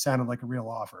 years sounded like a real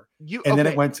offer. Then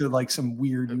it went to some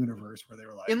weird universe where they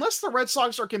were like, unless the Red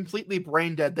Sox are completely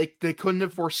brain dead, they couldn't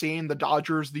have foreseen the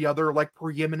Dodgers, the other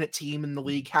preeminent team in the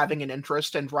league, having an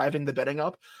interest and driving the bidding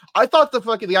up. I thought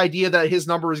the idea that his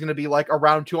number was going to be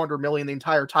around 200 million the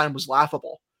entire time was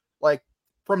laughable.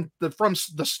 From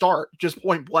the start, just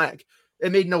point blank,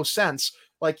 it made no sense.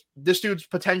 This dude's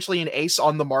potentially an ace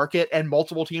on the market and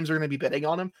multiple teams are going to be bidding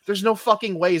on him. There's no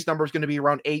fucking way his number is going to be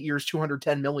around 8 years,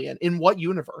 210 million. In what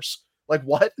universe?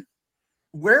 What?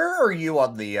 Where are you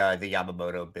on the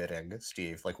Yamamoto bidding,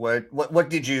 Steve? What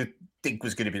did you think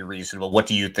was going to be reasonable? What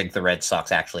do you think the Red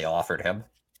Sox actually offered him?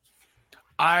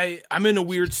 I'm in a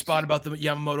weird spot about the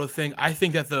Yamamoto thing. I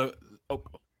think that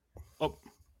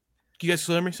you guys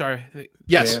still hear me? Sorry.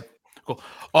 Yes. Yeah. Cool.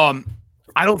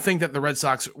 I don't think that the Red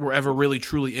Sox were ever really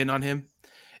truly in on him,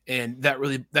 and that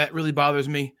really bothers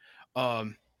me.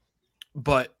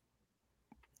 But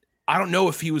I don't know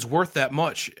if he was worth that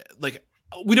much. Like,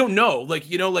 we don't know. Like,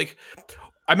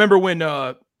 I remember when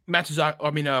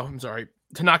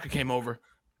Tanaka came over.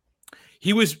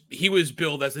 He was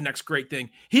billed as the next great thing.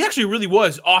 He actually really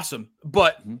was awesome,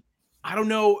 but I don't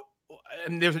know.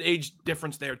 And there's an age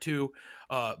difference there too,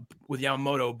 with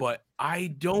Yamamoto. But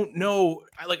I don't know.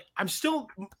 I'm still,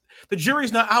 the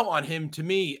jury's not out on him. To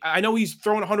me, I know he's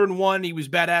throwing 101. He was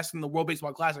badass in the World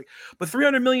Baseball Classic, but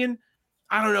 300 million.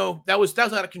 I don't know. That was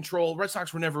out of control. Red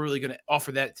Sox were never really going to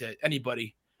offer that to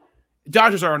anybody.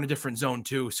 Dodgers are in a different zone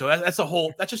too. So that's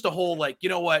just a whole, like, you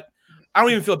know what? I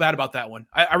don't even feel bad about that one.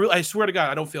 I swear to God,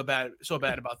 I don't feel bad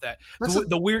about that.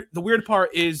 The weird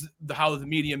part is how the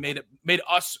media made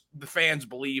us, the fans,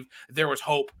 believe there was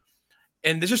hope.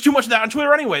 And there's just too much of that on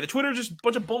Twitter anyway. The Twitter is just a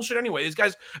bunch of bullshit anyway. These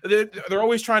guys, they're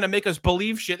always trying to make us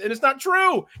believe shit, and it's not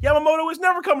true. Yamamoto was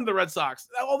never coming to the Red Sox.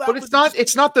 But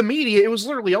it's not the media. It was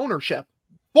literally ownership.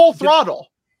 Full throttle.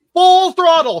 Full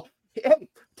throttle.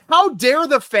 How dare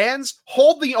the fans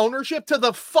hold the ownership to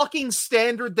the fucking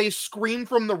standard they scream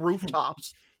from the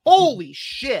rooftops? Holy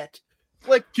shit.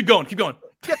 Like, keep going.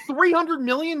 Yeah, 300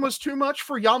 million was too much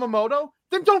for Yamamoto?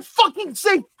 Then don't fucking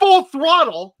say full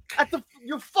throttle at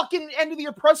your fucking end of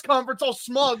your press conference all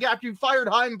smug after you fired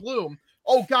Chaim Bloom.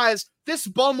 Oh, guys, this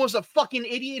bum was a fucking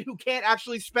idiot who can't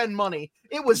actually spend money.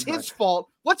 It was his fault.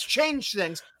 Let's change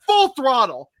things. Full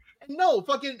throttle. And no,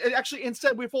 fucking, actually,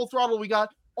 instead we full throttle, we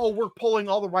got, we're pulling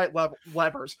all the right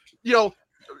levers.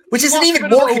 Which is an even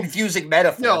more confusing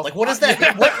metaphor. No, like, what is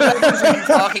that? What levers are you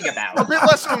talking about? A bit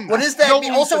less. What is that?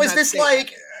 Also, is this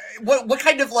like what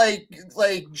kind of like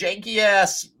janky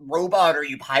ass robot are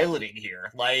you piloting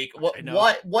here? Like, what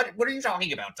are you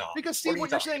talking about, Tom? Because Steve, what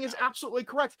you're saying is absolutely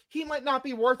correct. He might not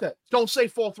be worth it. Don't say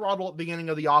full throttle at the beginning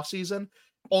of the offseason.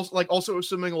 Also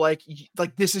assuming like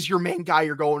this is your main guy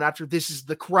you're going after. This is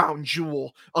the crown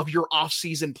jewel of your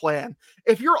off-season plan.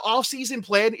 If your off-season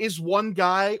plan is one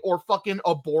guy or fucking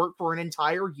abort for an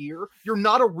entire year, you're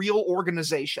not a real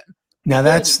organization. Now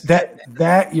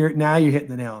you're hitting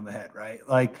the nail on the head, right?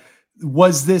 Like,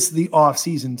 was this the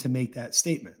off-season to make that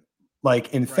statement?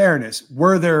 Like, in fairness,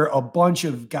 were there a bunch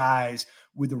of guys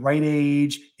with the right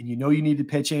age and you needed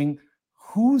pitching?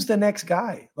 Who's the next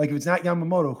guy? Like, if it's not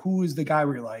Yamamoto, who is the guy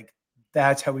where you're like,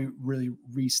 that's how we really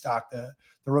restock the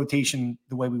rotation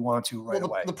the way we want to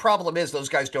away? The problem is those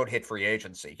guys don't hit free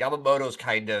agency. Yamamoto's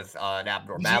kind of an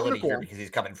abnormality here because he's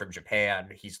coming from Japan.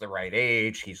 He's the right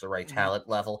age. He's the right talent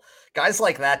level. Guys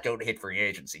like that don't hit free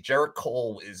agency. Jarrett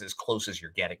Cole is as close as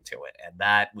you're getting to it. And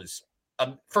that was,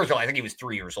 first of all, I think he was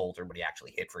 3 years older when he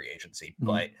actually hit free agency.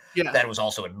 But that was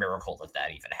also a miracle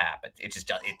that even happened. It just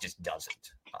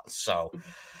doesn't. So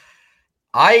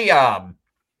I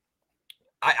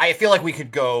feel like we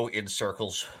could go in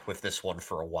circles with this one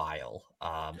for a while.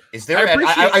 Is there?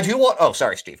 I do want. Oh,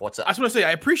 sorry, Steve. What's up? I just want to say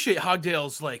I appreciate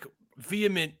Hogdale's like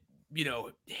vehement,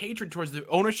 hatred towards the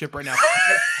ownership right now,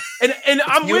 and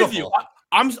I'm beautiful. With you.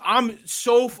 I'm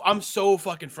so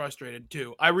fucking frustrated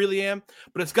too. I really am.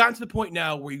 But it's gotten to the point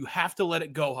now where you have to let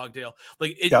it go, Hogdale.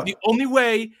 Like, the only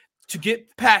way to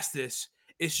get past this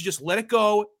is to just let it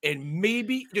go and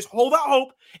maybe just hold out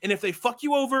hope. And if they fuck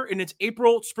you over and it's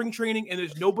April spring training and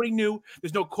there's nobody new,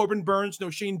 there's no Corbin Burns,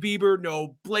 no Shane Bieber,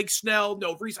 no Blake Snell,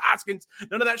 no Rhys Hoskins,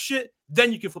 none of that shit,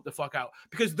 then you can flip the fuck out.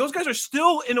 Because those guys are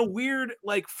still in a weird,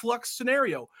 like, flux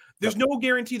scenario. There's no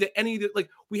guarantee that any of the, like,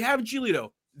 we have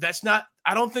Giolito. That's not,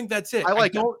 I don't think that's it. I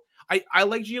like Giolito.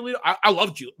 I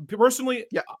love Giolito. Personally,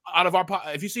 out of our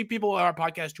if you see people on our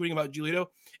podcast tweeting about Giolito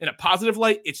in a positive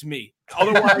light, it's me.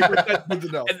 Otherwise,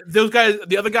 those guys,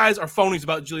 the other guys are phonies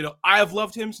about Giolito. I have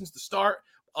loved him since the start.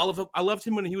 I loved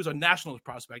him when he was a Nationals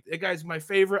prospect. That guy's my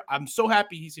favorite. I'm so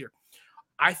happy he's here.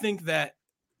 I think that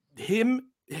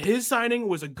his signing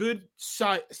was a good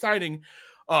signing.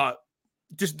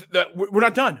 Just that we're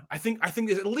not done. I think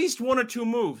there's at least one or two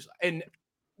moves, and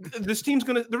this team's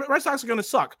the Red Sox are gonna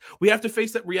suck. We have to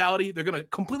face that reality. They're gonna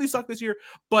completely suck this year,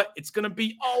 but it's gonna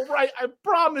be all right. I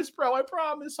promise, bro. I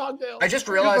promise, Hogdale. I just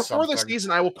realized before the season,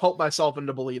 I will cult myself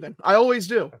into believing. I always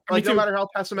do. Like, no matter how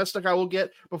pessimistic I will get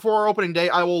before opening day,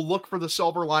 I will look for the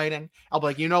silver lining. I'll be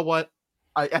like, you know what?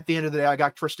 At the end of the day, I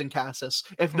got Tristan Cassis.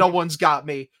 If no one's got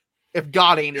me, if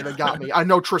God ain't it got me, I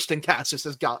know Tristan Cassis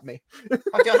has got me.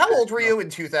 Hogdale, how old were you in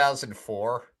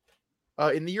 2004?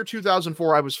 In the year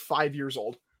 2004, I was 5 years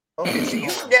old. Okay, so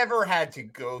you never had to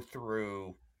go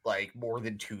through like more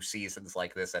than 2 seasons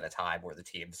like this at a time where the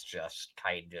team's just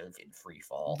kind of in free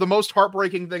fall. The most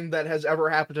heartbreaking thing that has ever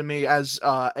happened to me as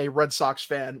a Red Sox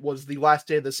fan was the last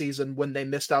day of the season when they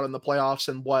missed out in the playoffs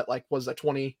and was that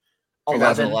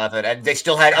 2011, and they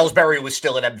still had Ellsbury was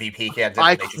still an MVP candidate.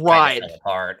 I they just cried. Kind of fell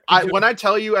apart. When I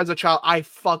tell you as a child, I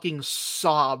fucking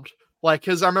sobbed. Like,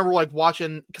 because I remember like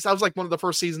watching, because I was like one of the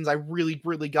first seasons I really,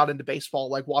 really got into baseball,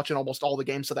 like watching almost all the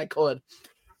games that I could.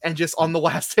 And just on the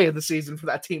last day of the season for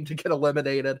that team to get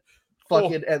eliminated,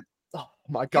 and oh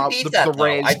my God, the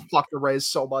Rays, fuck the Rays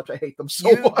so much. I hate them so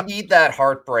much. You need that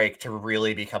heartbreak to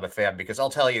really become a fan, because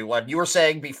I'll tell you what, you were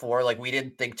saying before, like we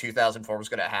didn't think 2004 was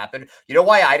going to happen. You know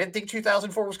why I didn't think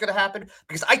 2004 was going to happen?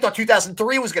 Because I thought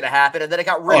 2003 was going to happen, and then it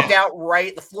got ripped out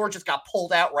right. The floor just got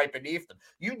pulled out right beneath them.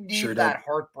 You need that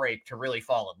heartbreak to really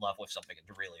fall in love with something and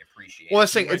to really appreciate it. Well, I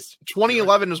think it's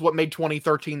 2011 is what made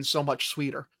 2013 so much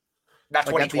sweeter. Not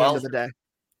 2012. At the end of the day.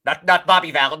 Not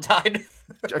Bobby Valentine.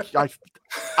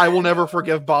 I will never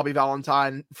forgive Bobby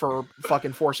Valentine for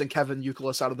fucking forcing Kevin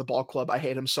Youkilis out of the ball club. I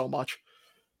hate him so much.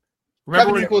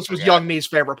 Kevin Youkilis was Young Me's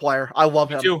favorite player. I love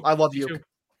him. I love you.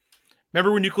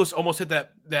 Remember when Youkilis almost hit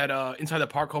that inside the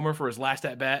park homer for his last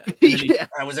at bat? Yeah,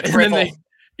 that was a triple.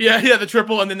 The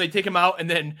triple, and then they take him out, and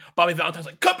then Bobby Valentine's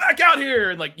like, "Come back out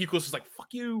here!" And like Youkilis is like, "Fuck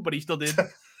you," but he still did.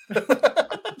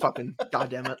 Fucking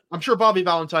goddamn it! I'm sure Bobby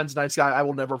Valentine's a nice guy. I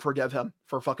will never forgive him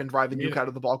for fucking driving Yuke out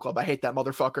of the ball club. I hate that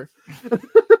motherfucker.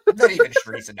 I'm not even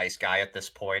sure he's a nice guy at this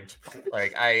point.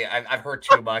 Like I've heard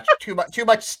too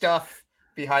much stuff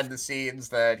behind the scenes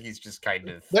that he's just kind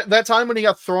of that time when he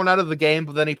got thrown out of the game,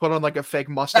 but then he put on like a fake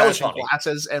mustache and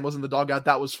glasses and was in the dugout.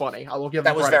 That was funny. I will give him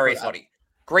that was very funny.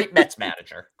 Great Mets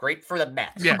manager. Great for the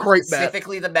Mets. Yeah, great.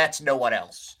 Specifically the Mets. No one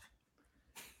else.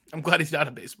 I'm glad he's not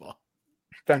in baseball.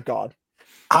 Thank God.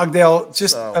 Hogdale,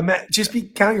 just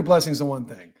count your blessings on one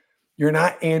thing. You're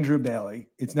not Andrew Bailey.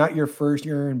 It's not your first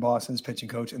year in Boston as pitching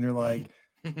coach, and they're like,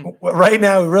 well, right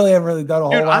now we really haven't really done a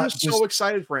whole lot. I'm so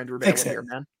excited for Andrew Bailey here,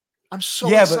 man. I'm so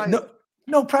excited. But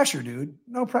no pressure, dude.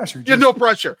 No pressure. Yeah, no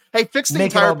pressure. Hey, fix the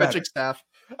entire pitching staff.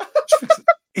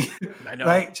 I know.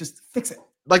 Right? Just fix it.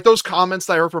 Like those comments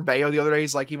that I heard from Bayo the other day,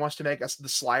 he's like, he wants to make the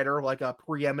slider like a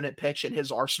preeminent pitch in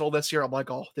his arsenal this year. I'm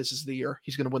like, oh, this is the year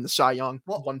he's going to win the Cy Young.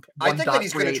 Well, I think that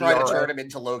he's going to try to turn him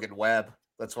into Logan Webb.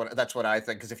 That's what I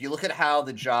think. Because if you look at how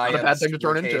the Giants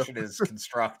rotation is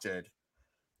constructed,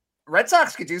 Red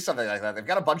Sox could do something like that. They've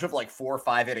got a bunch of like 4 or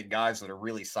 5 inning guys that are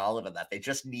really solid in that. They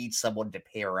just need someone to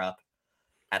pair up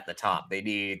at the top. They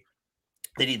need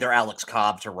their Alex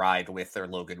Cobb to ride with their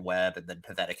Logan Webb, and then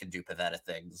Pivetta can do Pivetta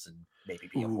things and maybe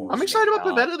be a horse. I'm excited about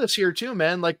Pivetta this year too,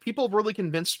 man. Like people really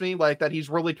convinced me like that he's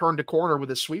really turned a corner with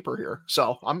his sweeper here.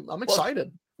 So I'm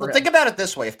excited. Well, think about it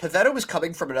this way: if Pivetta was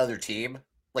coming from another team,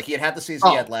 like he had the season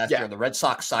he had last year, and the Red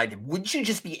Sox signed him, wouldn't you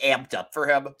just be amped up for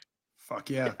him? Fuck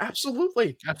yeah,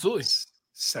 absolutely.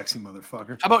 Sexy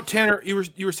motherfucker. How about Tanner?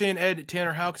 You were saying Ed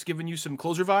Tanner Houck's giving you some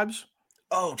closer vibes.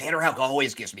 Oh, Tanner Houck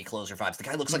always gives me closer vibes. The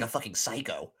guy looks like a fucking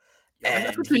psycho.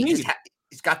 And he's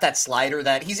got that slider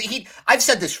that I've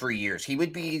said this for years. He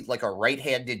would be like a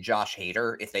right-handed Josh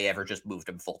Hader if they ever just moved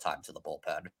him full-time to the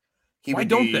bullpen. He would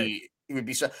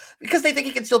be so because they think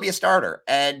he can still be a starter,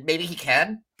 and maybe he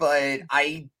can, but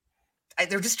I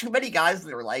there are just too many guys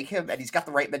that are like him, and he's got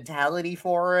the right mentality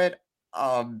for it.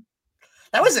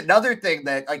 That was another thing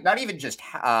that, like, not even just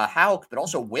Houck, but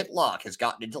also Whitlock has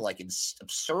gotten into like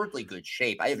absurdly good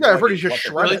shape. I have no idea what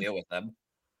they're going to do with them.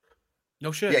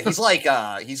 No shit. Yeah, he's like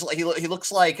he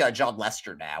looks like John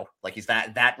Lester now. Like he's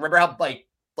that. Remember how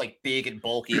like big and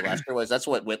bulky Lester was? That's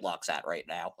what Whitlock's at right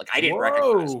now. Like I didn't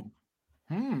recognize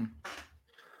him.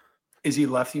 Is he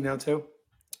lefty now too?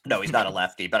 No, he's not a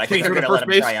lefty, but I think they're going to let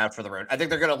him try out for the rotation. I think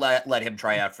they're going to let him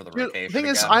try out for the rotation. The thing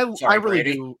is, I really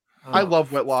do. I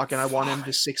love Whitlock, and I want him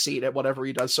to succeed at whatever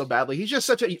he does so badly. He's just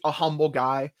such a humble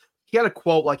guy. He had a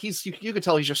quote, like you could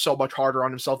tell he's just so much harder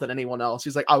on himself than anyone else.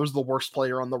 He's like, I was the worst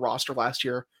player on the roster last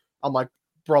year. I'm like,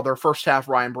 brother, first half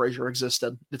Ryan Brazier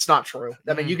existed. It's not true.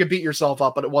 I mean, you could beat yourself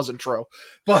up, but it wasn't true.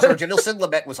 But Dinelson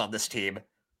Lamet was on this team.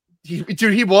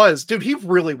 He was. Dude, he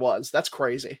really was. That's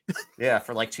crazy. Yeah,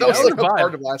 for like 2 years. That was like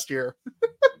part of last year.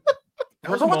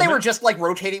 Remember when they were just like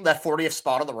rotating that 40th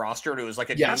spot on the roster, and it was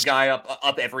like a new guy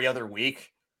up every other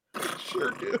week? Sure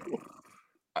do.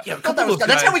 Yeah,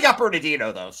 that's how we got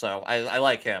Bernardino, though. So I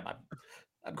like him.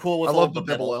 I'm cool with. I love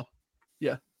Babilo.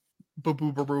 Yeah,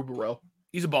 Baburo.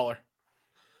 He's a baller.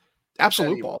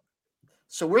 Absolute ball.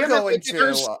 So we're going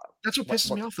to. That's what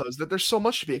pisses me off, though, is that there's so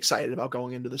much to be excited about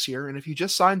going into this year. And if you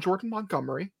just sign Jordan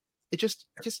Montgomery,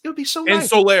 it would be so And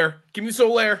nice. Solaire. Give me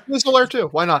Solaire. Solaire too.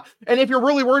 Why not? And if you're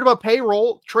really worried about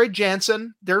payroll, trade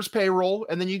Jansen. There's payroll,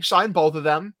 and then you sign both of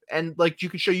them. And like you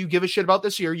can show you give a shit about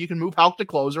this year. You can move Houck to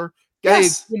closer.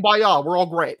 Yes. Hey, kumbaya, we're all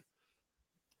great.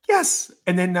 Yes,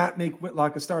 and then not make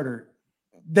Whitlock a starter.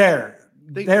 There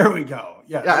we go.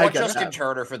 Yeah, I want get Justin that.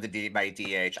 Turner for my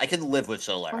DH. I can live with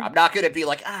Solaire. I'm not going to be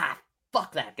like,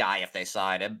 fuck that guy if they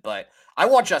sign him, but I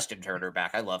want Justin Turner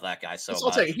back. I love that guy so I'll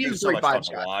much. tell you, he's He was a great so much vibes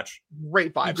fun guy. to watch.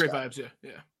 Great vibes. Great guy. vibes.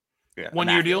 Yeah. 1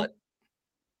 year deal.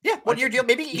 Yeah, 1 year deal.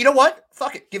 Maybe you know what?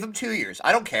 Fuck it. Give him 2 years.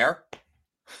 I don't care.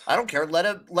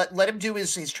 Let him do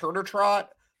his Turner trot.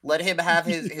 Let him have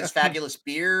his fabulous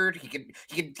beard.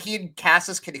 He and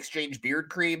Cassis can exchange beard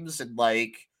creams and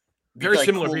like be Very like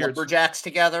similar cool beards. lumberjacks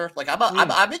together. Like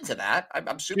I'm into that.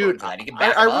 I'm super Dude, into that. He can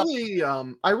back I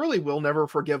him up. really will never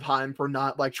forgive Heim for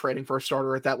not like trading for a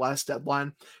starter at that last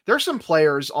deadline. There's some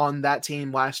players on that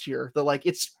team last year that like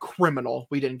it's criminal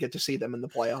we didn't get to see them in the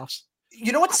playoffs.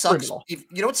 You know what sucks? Criminal.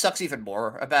 You know what sucks even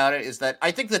more about it is that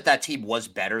I think that team was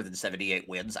better than 78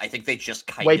 wins. I think they just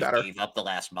kind Way of better. gave up the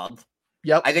last month.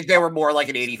 Yep. I think they were more like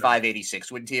an 85,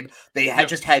 86 win team. They had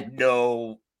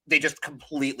they just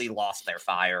completely lost their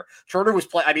fire. Turner was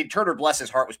Turner, bless his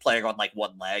heart, was playing on like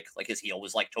one leg. Like his heel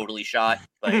was like totally shot.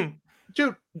 But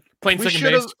Dude, Playing we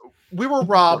second base. we were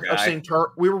robbed Poor of guy. seeing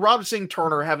we were robbed of seeing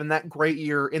Turner having that great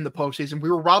year in the postseason. We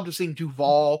were robbed of seeing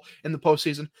Duvall in the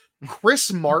postseason.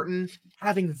 Chris Martin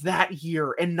having that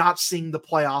year and not seeing the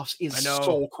playoffs is I know.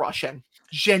 soul crushing. oh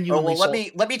Genuinely. well,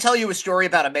 let me tell you a story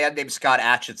about a man named Scott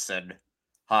Atchison,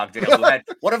 Hogdale, who had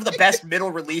one of the best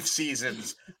middle relief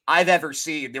seasons I've ever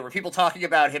seen. There were people talking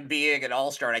about him being an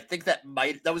all-star, and I think that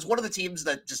was one of the teams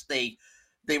that just they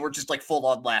were just like full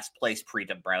on last place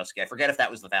pre-Dombrowski. I forget if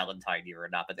that was the Valentine year or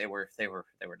not, but they were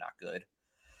not good.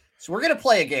 So we're gonna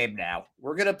play a game now.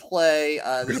 We're gonna play.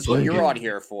 This is what you're on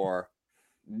here for,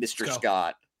 Mr. Let's go.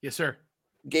 Scott. Yes, sir.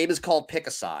 Game is called Pick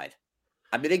a Side.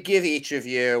 I'm gonna give each of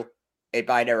you a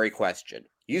binary question.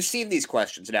 You've seen these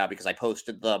questions now because I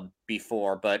posted them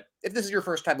before, but if this is your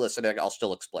first time listening, I'll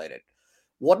still explain it.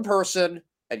 One person,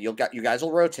 and you guys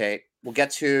will rotate, will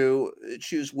get to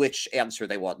choose which answer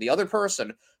they want. The other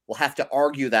person will have to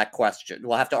argue that question.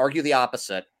 Will have to argue the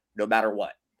opposite, no matter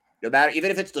what. No matter,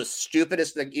 even if it's the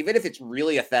stupidest thing, even if it's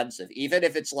really offensive, even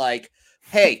if it's like,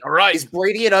 hey, All right. is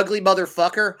Brady an ugly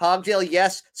motherfucker? Hogdale,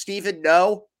 yes. Steven,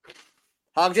 no.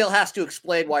 Hogdale has to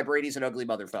explain why Brady's an ugly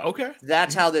motherfucker. Okay.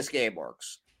 That's how this game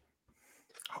works.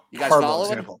 You guys Horrible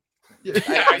following? example.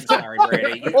 I'm sorry,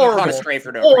 Brady. You Horrible. caught a stray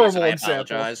for no Horrible reason. I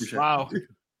example. apologize. Wow.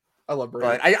 I love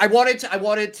Brady. But I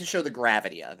wanted to show the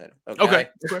gravity of it. Okay.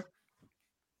 Okay.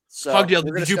 So Hogdale,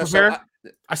 we're did gonna you discuss- prepare?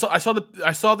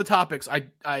 I saw the topics.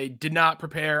 I did not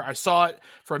prepare. I saw it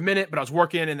for a minute, but I was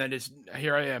working, and then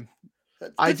here I am.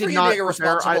 I good for did you not being a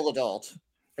prepare. responsible adult.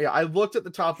 Yeah, I looked at the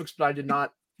topics, but I did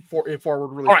not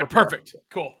forward really. All right, prepare. perfect,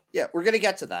 cool. Yeah, we're gonna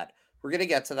get to that.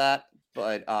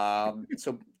 But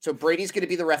so Brady's gonna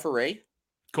be the referee.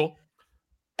 Cool.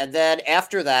 And then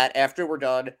after that, after we're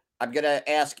done, I'm going to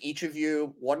ask each of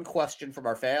you one question from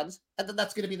our fans, and then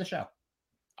that's going to be the show.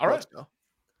 All right. Let's go.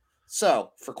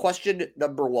 So, for question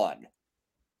number 1,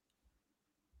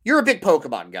 you're a big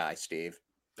Pokemon guy, Steve.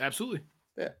 Absolutely.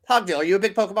 Yeah. Hogdale, are you a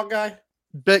big Pokemon guy?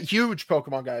 But huge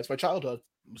Pokemon guy. It's my childhood.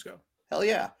 Let's go. Hell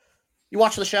yeah. You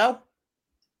watch the show?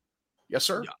 Yes,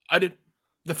 sir. Yeah, I did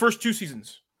the first 2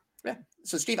 seasons. Yeah.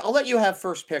 So, Steve, I'll let you have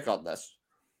first pick on this.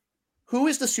 Who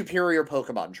is the superior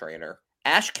Pokemon trainer?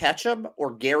 Ash Ketchum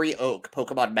or Gary Oak,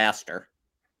 Pokemon Master?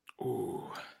 Ooh.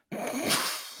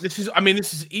 This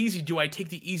is easy. Do I take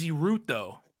the easy route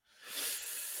though?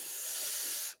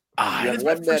 You have it's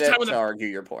my 1 first minute time in to argue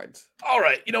your points. All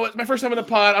right, you know what? My first time in the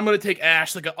pod, I'm going to take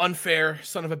Ash like an unfair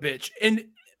son of a bitch. And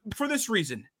for this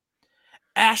reason,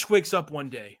 Ash wakes up one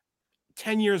day,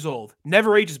 10 years old,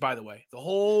 never ages, by the way. The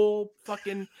whole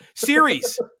fucking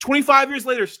series, 25 years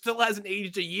later, still hasn't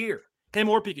aged a year. Him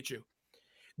or Pikachu.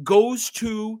 Goes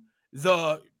to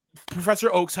the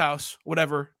Professor Oak's house,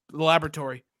 whatever, the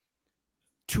laboratory.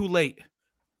 Too late.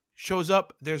 Shows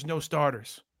up, there's no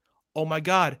starters. Oh my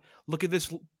God, look at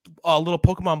this little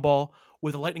Pokemon ball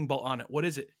with a lightning bolt on it. What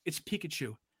is it? It's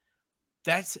Pikachu.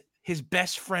 That's his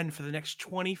best friend for the next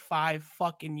 25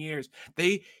 fucking years.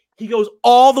 He goes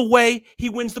all the way. He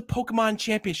wins the Pokemon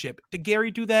Championship. Did Gary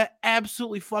do that?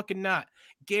 Absolutely fucking not.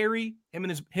 Gary, him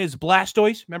and his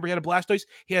Blastoise. Remember, he had a Blastoise.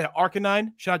 He had an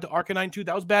Arcanine. Shout out to Arcanine too.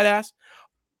 That was badass.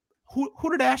 Who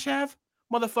did Ash have?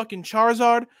 Motherfucking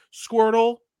Charizard,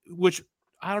 Squirtle, which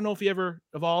I don't know if he ever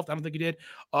evolved. I don't think he did.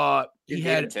 Didn't need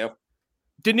him to.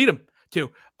 Didn't need him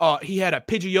too. He had a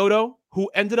Pidgeotto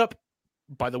who ended up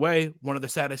by the way, one of the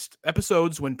saddest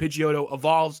episodes when Pidgeotto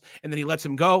evolves and then he lets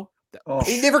him go. Oh,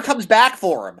 He never comes back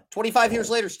for him. 25 years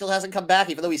later, still hasn't come back,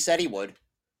 even though he said he would.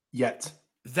 yet.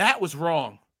 That was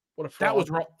wrong. What a That was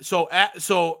fraud. wrong.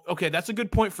 So okay, that's a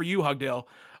good point for you, Hogdale.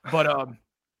 But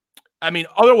I mean,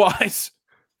 otherwise,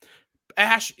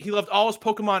 Ash, he loved all his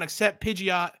Pokemon except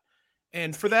Pidgeot,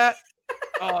 and for that,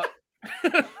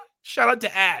 shout out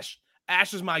to Ash.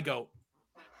 Ash is my goat.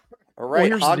 All right,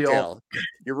 here's the deal. Hogdale,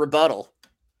 your rebuttal.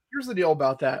 Here's the deal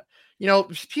about that. You know,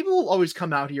 people will always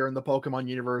come out here in the Pokemon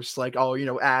universe like, oh, you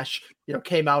know, Ash, you know,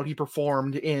 came out, he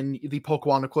performed in the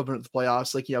Pokemon equivalent of the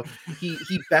playoffs. Like, you know, he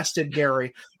bested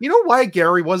Gary. You know why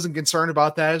Gary wasn't concerned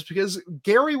about that is because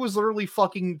Gary was literally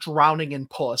fucking drowning in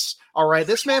puss. All right.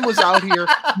 This man was out here,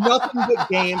 nothing but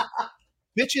game,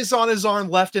 bitches on his arm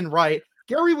left and right.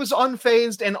 Gary was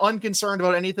unfazed and unconcerned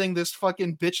about anything this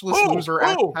fucking bitchless loser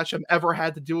Ash Ketchum ever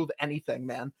had to do with anything,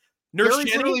 man. Nurse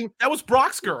Gary's Jenny? literally- That was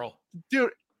Brock's girl. Dude,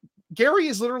 Gary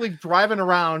is literally driving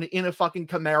around in a fucking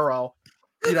Camaro,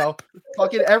 you know,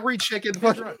 fucking every chicken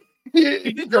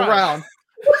around.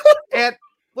 And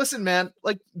listen, man,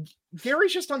 like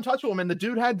Gary's just untouchable, man. The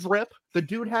dude had drip, the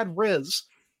dude had Riz,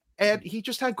 and he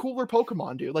just had cooler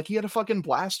Pokemon, dude. Like he had a fucking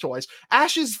Blastoise.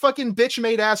 Ash's fucking bitch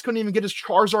made ass couldn't even get his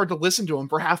Charizard to listen to him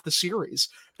for half the series.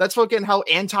 That's fucking how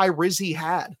anti-Riz he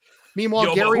had.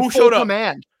 Meanwhile, Gary who full showed up?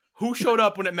 command. Who showed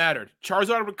up when it mattered?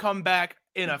 Charizard would come back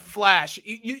in a flash.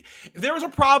 If there was a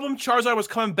problem, Charizard was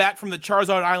coming back from the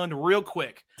Charizard Island real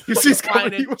quick. You see,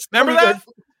 Remember that?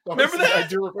 Remember that? I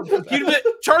do remember that.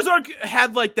 Charizard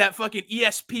had like that fucking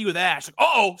ESP with Ash.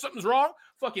 Like, something's wrong.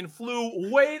 Fucking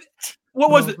flew way.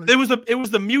 What was it? It was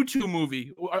the Mewtwo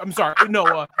movie. I'm sorry,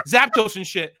 no, Zapdos and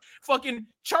shit. Fucking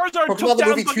Charizard Pokemon took the down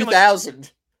movie fucking 2000.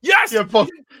 Like, yes. Yeah, Who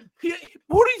do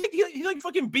you think he like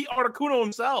fucking beat Articuno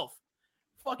himself?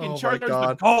 Fucking Charizard's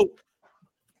the GOAT.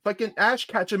 Fucking Ash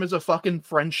Ketchum is a fucking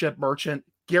friendship merchant.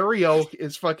 Gary Oak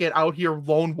is fucking out here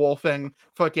lone wolfing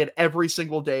fucking every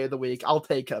single day of the week. I'll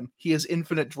take him. He is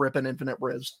infinite drip and infinite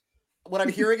Riz. What I'm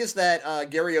hearing is that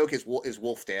Gary Oak is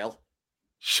Wolfdale.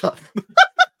 Shut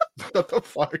the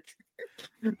fuck.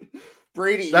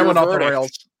 Brady, That your went off the verdict.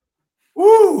 rails.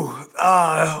 Woo!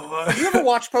 You ever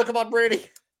watch Pokemon, Brady?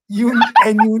 You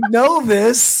know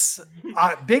this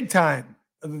big time.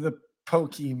 The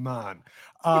Pokemon.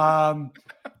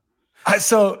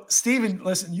 So Steven,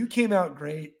 listen, you came out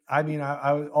great. I mean,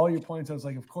 I all your points. I was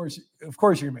like, of course you're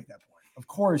gonna make that point. Of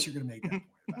course you're gonna make that point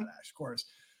about Ash. Of course,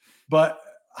 but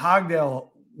Hogdale,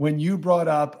 when you brought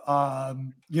up,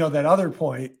 that other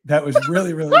point that was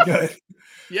really, really good.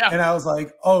 Yeah. And I was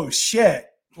like, oh shit.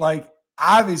 Like,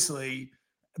 obviously,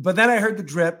 but then I heard the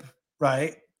drip,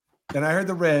 right? Then I heard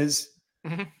the Riz.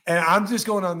 Mm-hmm. And I'm just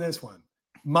going on this one.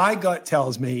 My gut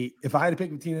tells me if I had to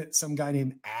pick between some guy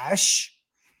named Ash,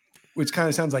 which kind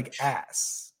of sounds like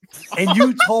ass. And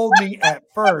you told me at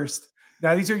first,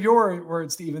 now these are your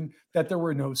words, Stephen, that there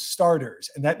were no starters.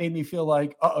 And that made me feel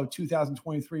like,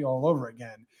 2023 all over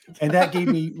again. And that gave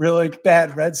me really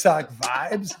bad Red Sox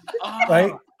vibes,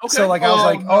 right? Okay. So like I was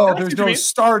like, there's no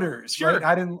starters. Sure. Right?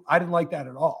 I didn't like that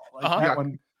at all. Like that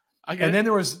one. And then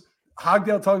there was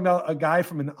Hogdale talking about a guy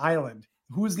from an island.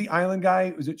 Who was the island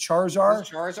guy? Was it Charizard?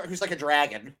 Charizard, who's like a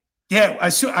dragon. Yeah, I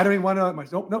don't even want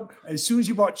to know. Nope. As soon as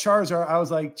you bought Charizard, I was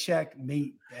like,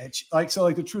 checkmate, bitch.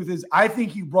 Like the truth is, I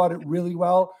think you brought it really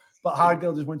well, but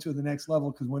Hogdale just went to the next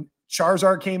level because when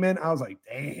Charizard came in, I was like,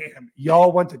 damn,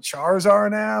 y'all went to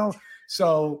Charizard now.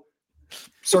 So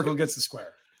circle gets the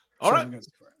square. All right.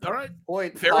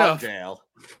 Point Fair enough. Hogdale.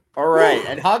 All right,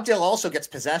 and Hogdale also gets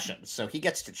possessions, so he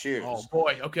gets to choose. Oh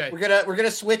boy, okay. We're gonna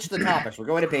switch the topics. We're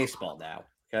going to baseball now.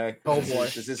 Okay. Oh boy,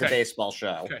 this is a baseball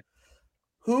show. Okay.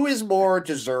 Who is more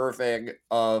deserving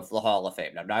of the Hall of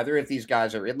Fame? Now, neither of these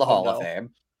guys are in the Hall of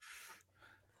Fame.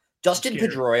 Dustin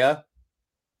Pedroia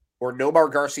or Nomar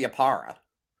Garciaparra?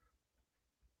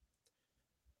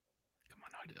 Come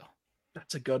on, Hogdale.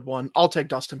 That's a good one. I'll take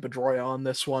Dustin Pedroia on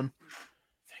this one.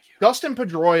 Thank you. Dustin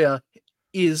Pedroia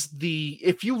is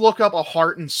if you look up a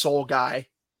heart and soul guy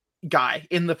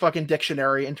in the fucking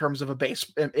dictionary in terms of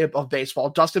baseball,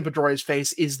 Dustin Pedroia's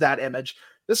face is that image.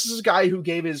 This is a guy who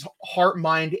gave his heart,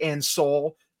 mind, and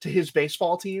soul to his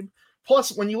baseball team.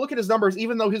 Plus, when you look at his numbers,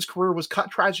 even though his career was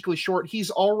cut tragically short, he's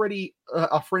already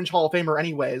a fringe Hall of Famer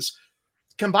anyways.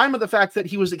 Combined with the fact that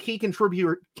he was a key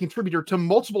contributor to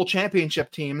multiple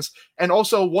championship teams, and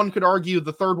also one could argue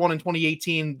the third one in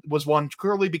 2018 was won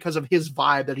purely because of his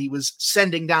vibe that he was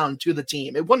sending down to the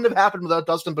team. It wouldn't have happened without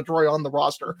Dustin Pedroia on the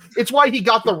roster. It's why he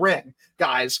got the ring,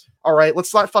 guys. All right,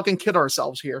 let's not fucking kid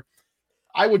ourselves here.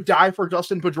 I would die for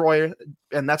Dustin Pedroia,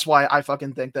 and that's why I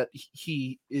fucking think that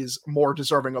he is more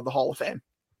deserving of the Hall of Fame.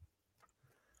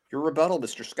 Your rebuttal,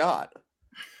 Mr. Scott.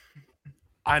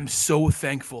 I'm so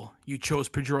thankful you chose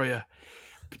Pedroia.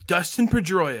 Dustin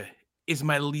Pedroia is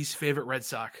my least favorite Red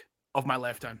Sox of my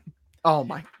lifetime. Oh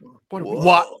my!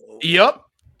 What? Yep.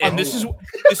 And this is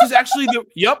actually the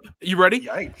yep. You ready?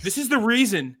 Yikes. This is the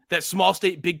reason that small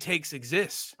state big takes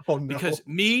exists. Oh no! Because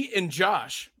me and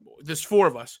Josh, there's 4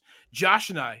 of us. Josh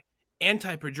and I,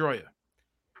 anti-Pedroia.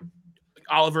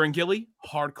 Oliver and Gilly,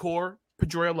 hardcore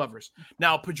Pedroia lovers.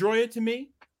 Now, Pedroia to me,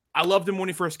 I loved him when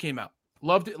he first came out.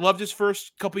 Loved his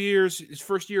first couple years. His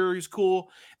first year he was cool.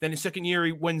 Then his second year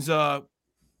he wins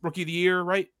Rookie of the Year,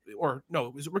 right? Or no,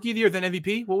 was it Rookie of the Year then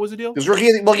MVP? What was the deal? It was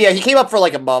well, yeah, he came up for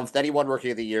like a month. Then he won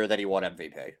Rookie of the Year. Then he won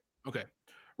MVP. Okay,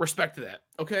 respect to that.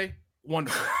 Okay,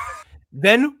 wonderful.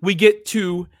 Then we get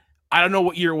to I don't know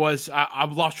what year it was.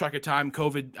 I've lost track of time.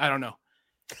 COVID. I don't know.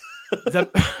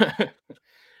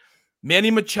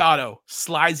 Manny Machado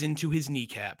slides into his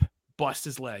kneecap, busts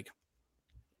his leg.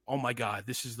 Oh my God,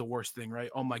 this is the worst thing, right?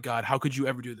 Oh my God, how could you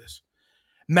ever do this?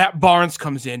 Matt Barnes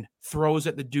comes in, throws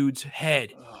at the dude's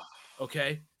head.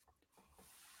 Okay.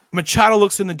 Machado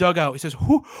looks in the dugout. He says,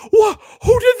 Who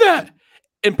did that?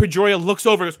 And Pedroia looks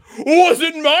over and goes,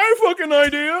 wasn't my fucking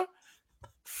idea.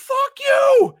 Fuck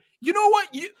you. You know what?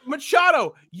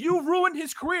 Machado, you ruined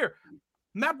his career.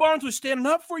 Matt Barnes was standing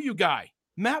up for you, guy.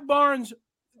 Matt Barnes,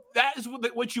 that is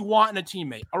what you want in a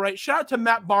teammate. All right. Shout out to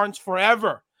Matt Barnes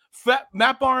forever.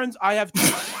 Matt Barnes,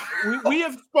 we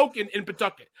have spoken in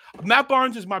Pawtucket. Matt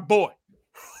Barnes is my boy.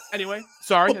 Anyway,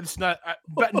 sorry, it's not.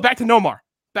 Back to Nomar.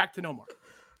 Back to Nomar.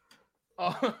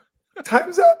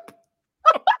 Time's up.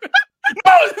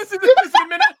 No, this is a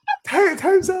minute.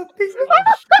 Time's up.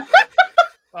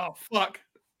 Oh fuck.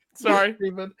 Sorry,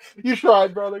 Steven. You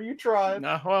tried, brother. You tried.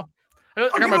 No, well,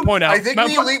 I got my point out. I think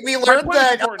we learned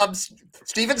that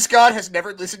Stephen Scott has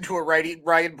never listened to a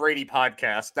Ryan Brady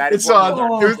podcast. That is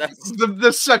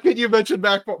the second you mentioned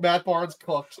Matt Barnes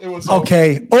cooked. It was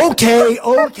okay. Brady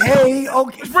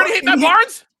hate Matt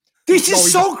Barnes? This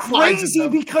is so crazy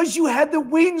because you had the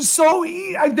win so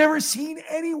easy. I've never seen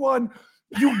anyone.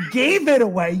 You gave it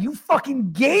away. You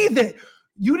fucking gave it.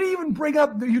 You didn't even bring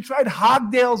up. You tried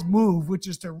Hogdale's move, which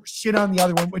is to shit on the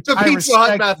other one, which I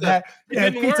respect that. Yeah,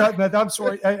 Pizza Hut method. I'm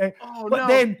sorry. But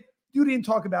then you didn't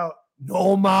talk about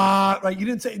Nomar, right? You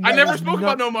didn't say. I never spoke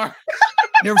about Nomar.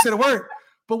 Never said a word.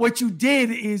 But what you did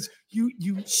is you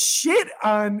shit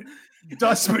on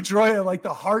Dustin Pedroia like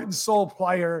the heart and soul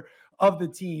player of the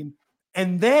team,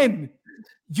 and then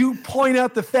you point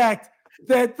out the fact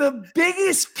that the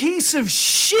biggest piece of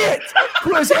shit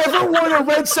who has ever worn a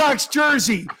Red Sox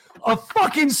jersey, a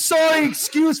fucking sorry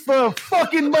excuse for a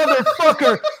fucking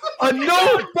motherfucker, a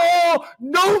no ball,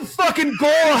 no fucking goal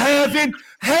having,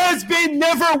 has been,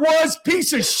 never was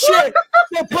piece of shit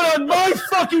that put on my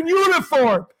fucking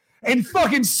uniform and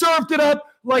fucking served it up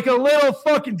like a little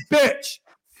fucking bitch.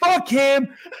 Fuck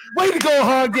him. Way to go,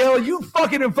 Hogdale. You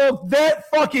fucking invoked that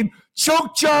fucking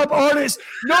choke job artist,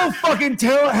 no fucking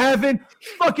talent having,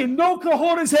 fucking no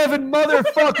cojones having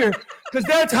motherfucker, because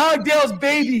that's Hogdale's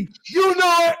baby. You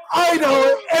know it, I know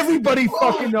it, everybody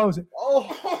fucking knows it.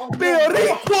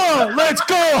 Let's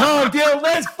go, Hogdale,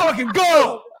 let's fucking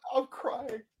go. I'm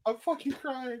crying. I'm fucking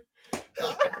crying.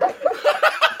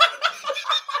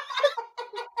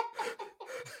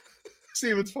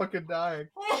 Steven's fucking dying.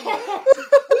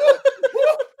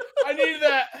 I needed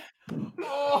that.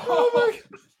 Oh my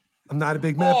God. I'm not a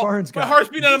big Matt Barnes guy. My heart's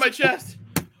beating out of my chest.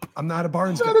 I'm not a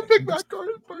Barnes guy. Not a big Matt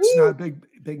Barnes. It's not a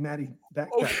big Matty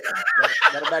backpack.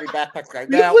 Not a Matty backpack guy.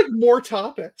 We have like more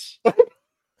topics.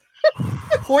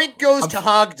 Point goes to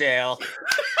Hogdale.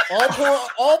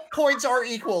 All points are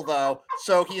equal, though,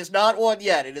 so he has not won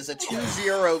yet. It is a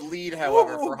 2-0 lead,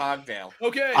 however, for Hogdale.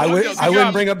 Okay. I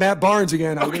wouldn't bring up Matt Barnes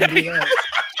again. I wouldn't do that.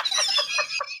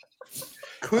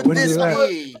 Could this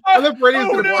be? I think Brady's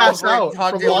going to pass out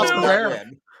from lost air.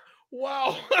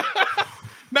 Wow.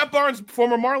 Matt Barnes,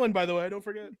 former Marlin, by the way. Don't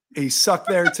forget. He sucked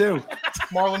there, too.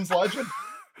 Marlin's legend.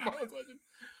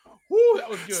 Woo, that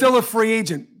was good. Still a free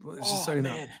agent. Just so you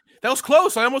know. That was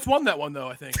close. I almost won that one, though,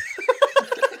 I think.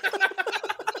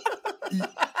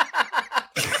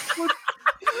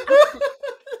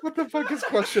 What the fuck is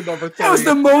question number 3? That was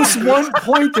the most 1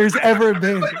 point there's ever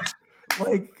been.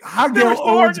 Like, Hogdale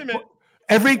owns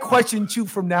every question 2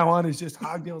 from now on is just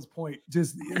Hogdale's point.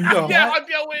 Just yeah,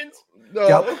 Hogdale wins.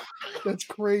 No, that's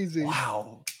crazy.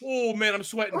 Wow. Oh man, I'm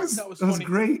sweating. That was funny.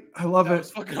 Great. I love it. That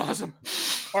was fucking awesome.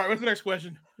 All right, what's the next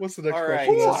question? What's the next All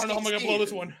question? right. I don't know how I'm gonna blow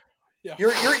this one. Yeah.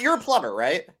 You're a plumber,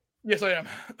 right? Yes, I am.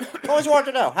 I always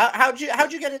wanted to know how'd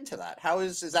you get into that?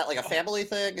 Is that like a family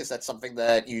thing? Is that something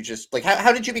that you just like?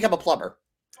 How did you become a plumber?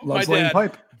 Loves laying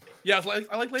pipe. Yeah,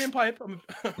 I like laying pipe.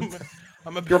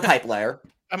 You're a pipe layer.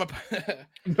 I'm a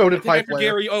Noted pipe layer.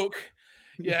 Gary Oak.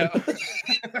 Yeah.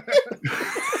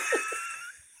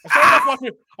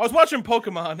 I was watching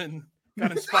Pokemon and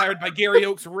got inspired by Gary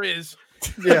Oak's Riz.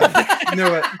 Yeah, knew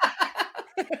it.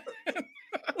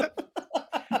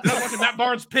 I was watching Matt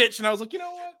Barnes pitch, and I was like, you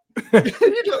know what?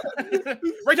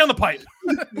 Right down the pipe.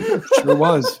 Sure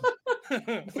was.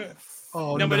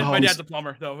 Oh no, no! My dad's a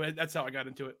plumber, though. That's how I got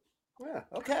into it. Yeah.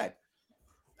 Okay.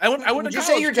 Would you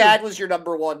say your dad was your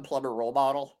number one plumber role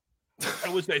model? I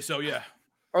would say so. Yeah.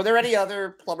 Are there any other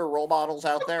plumber role models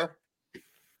out there?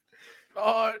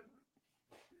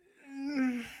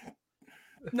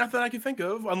 Not that I can think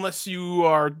of, unless you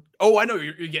are. Oh, I know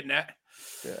you're getting at.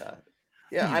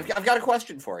 Yeah. I've got a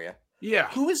question for you. Yeah.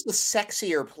 Who is the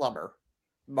sexier plumber,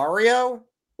 Mario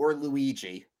or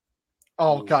Luigi?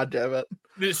 Oh god damn it!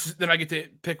 Then I get to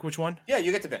pick which one. Yeah,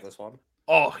 you get to pick this one.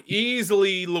 Oh,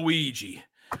 easily Luigi.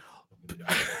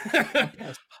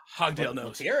 Hogdale knows.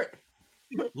 Let's hear it.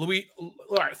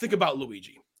 All right, think about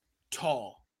Luigi.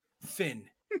 Tall, thin,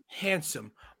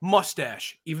 handsome,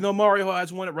 mustache. Even though Mario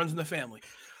has one, it runs in the family.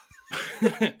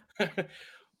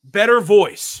 Better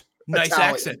voice, nice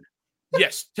Italian. accent.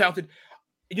 Yes, talented.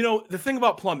 You know, the thing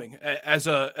about plumbing, as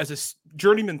a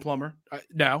journeyman plumber,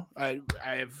 now I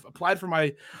have applied for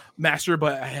my master,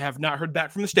 but I have not heard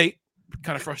back from the state.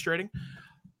 Kind of frustrating.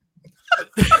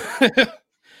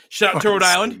 Shout out to Rhode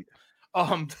Island.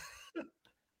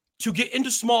 To get into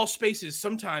small spaces,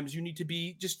 sometimes you need to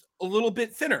be just a little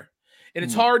bit thinner, and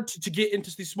it's hard to get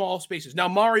into these small spaces. Now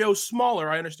Mario's smaller,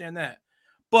 I understand that,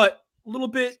 but a little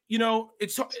bit, you know,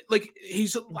 it's like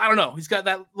I don't know, he's got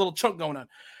that little chunk going on.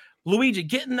 Luigi,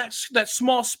 get in that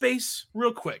small space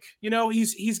real quick. You know,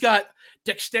 he's got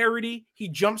dexterity. He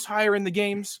jumps higher in the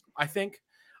games, I think,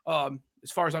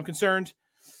 as far as I'm concerned.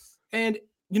 And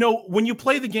you know, when you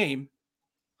play the game,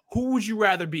 who would you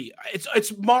rather be?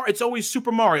 It's always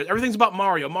Super Mario. Everything's about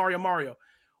Mario.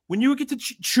 When you get to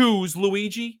choose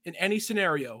Luigi in any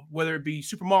scenario, whether it be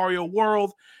Super Mario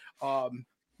World, Mario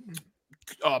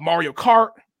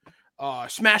Kart,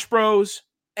 Smash Bros,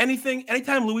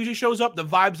 anytime Luigi shows up, the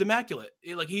vibe's immaculate.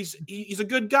 Like he's a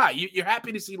good guy. You're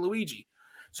happy to see Luigi.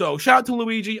 So shout out to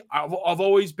Luigi. I've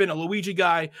always been a Luigi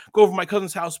guy. Go over to my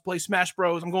cousin's house, play Smash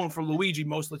Bros. I'm going for Luigi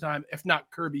most of the time, if not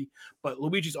Kirby. But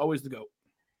Luigi's always the GOAT.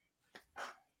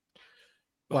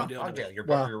 Wow.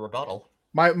 Your rebuttal.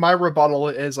 My rebuttal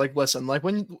is like, listen, like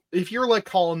if you're like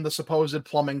calling the supposed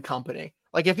plumbing company,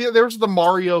 like if there's the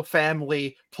Mario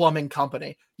family plumbing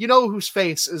company, you know whose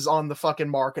face is on the fucking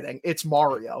marketing? It's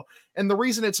Mario. And the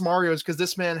reason it's Mario is because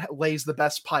this man lays the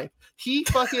best pipe. He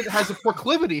fucking has a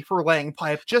proclivity for laying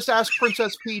pipe. Just ask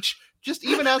Princess Peach. Just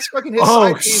even ask fucking his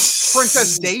side piece,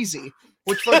 Princess Daisy,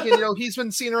 which fucking, you know, he's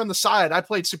been seeing her on the side. I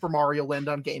played Super Mario Land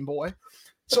on Game Boy.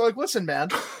 So like, listen, man.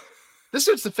 This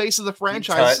dude's the face of the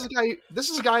franchise. This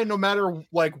is a guy, no matter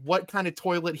like what kind of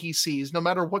toilet he sees, no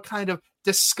matter what kind of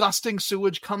disgusting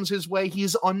sewage comes his way,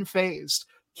 he's unfazed.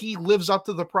 He lives up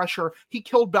to the pressure. He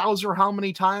killed Bowser how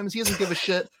many times? He doesn't give a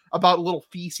shit about little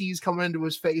feces coming into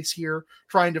his face here,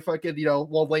 trying to fucking, you know,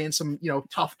 while laying some, you know,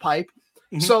 tough pipe.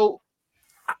 Mm-hmm. So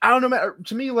I don't know.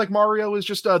 To me, like Mario is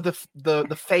just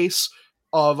the face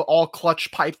of all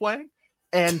clutch pipe laying,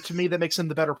 and to me that makes him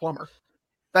the better plumber.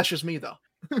 That's just me, though.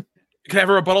 Can I have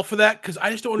a rebuttal for that? Because I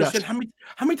just don't understand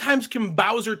how many times can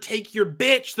Bowser take your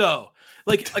bitch though?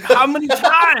 Like how many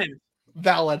times?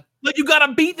 Valid. Like you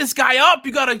gotta beat this guy up.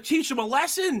 You gotta teach him a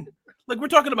lesson. Like we're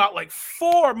talking about like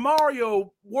 4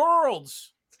 Mario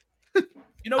worlds.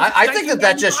 You know, I think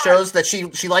that just shows that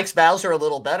she likes Bowser a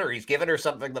little better. He's given her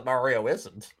something that Mario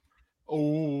isn't.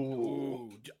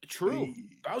 Oh, true. Hey.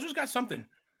 Bowser's got something.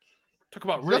 Talk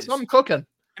about Riz. That's what I'm cooking.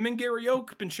 Him and Gary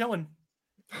Oak been chilling.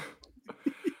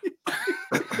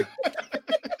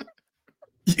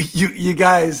 You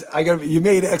guys, you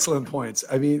made excellent points.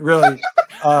 I mean, really.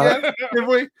 So,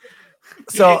 really?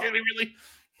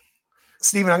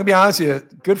 Steven, I'm gonna be honest with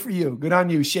you. Good for you. Good on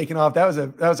you shaking off. That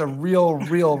was a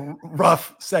real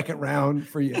rough second round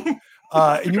for you.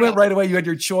 And you went right away. You had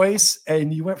your choice,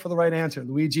 and you went for the right answer.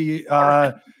 Luigi,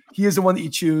 he is the one that you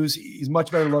choose. He's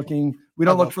much better looking. We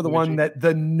don't look for the one that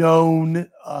the known,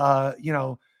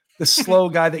 the slow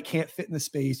guy that can't fit in the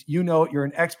space. You know, you're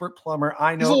an expert plumber.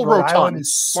 I know Rhode Island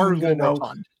is soon going to know.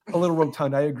 A little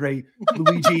rotund. I agree.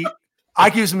 Luigi, I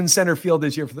could use him in center field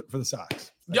this year for the Sox.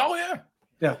 Oh,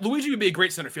 yeah. Luigi would be a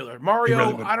great center fielder.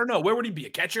 Mario, really I don't know. Where would he be? A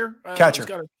catcher? Catcher.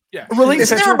 Is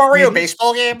there a Mario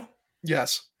baseball game?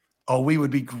 Yes. Oh, we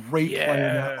would be great playing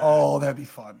that. Oh, that'd be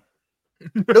fun.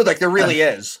 No, like there really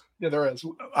is. Yeah, there is.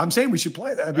 I'm saying we should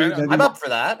play that. I'm up for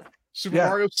that. Super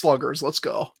Mario Sluggers. Let's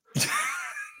go.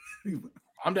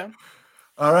 I'm down.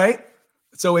 All right.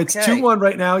 So it's Okay. 2-1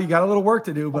 right now. You got a little work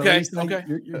to do, but Okay, at least now okay.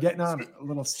 you're getting on it a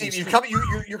little. Steve,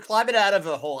 you're climbing out of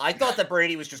a hole. I thought that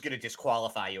Brady was just going to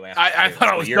disqualify you after. I thought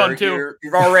I was done too.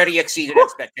 You've already exceeded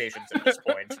expectations at this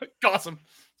point. Awesome.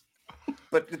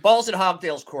 But the ball's in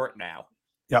Hogdale's court now.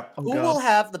 Yep. Oh, Who God. will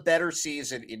have the better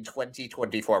season in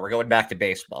 2024? We're going back to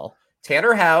baseball.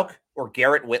 Tanner Houck or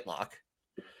Garrett Whitlock?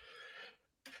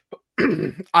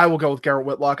 I will go with Garrett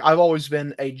Whitlock. I've always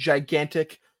been a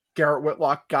gigantic Garrett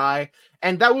Whitlock guy,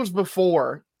 and that was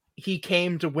before he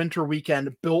came to Winter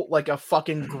Weekend built like a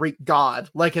fucking Greek god,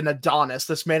 like an Adonis.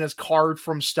 This man is carved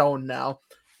from stone now.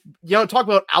 You know, talk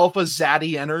about alpha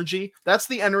zaddy energy. That's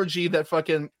the energy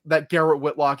that Garrett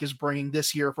Whitlock is bringing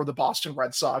this year for the Boston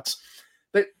Red Sox.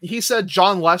 That he said,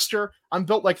 John Lester, I'm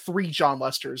built like 3 John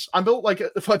Lesters. I'm built like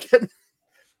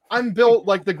I'm built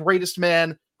like the greatest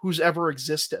man who's ever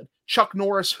existed. Chuck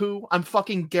Norris, who? I'm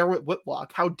fucking Garrett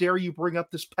Whitlock. How dare you bring up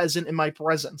this peasant in my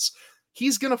presence?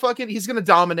 He's gonna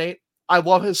dominate. I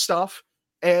love his stuff.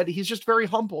 And he's just very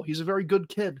humble. He's a very good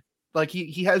kid. Like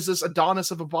he has this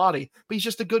Adonis of a body, but he's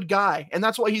just a good guy. And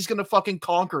that's why he's gonna fucking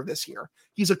conquer this year.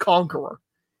 He's a conqueror.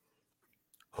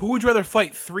 Who would you rather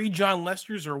fight, 3 John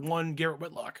Lesters or 1 Garrett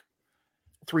Whitlock?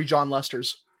 3 John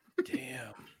Lesters.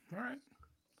 Damn. All right.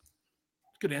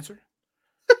 Good answer.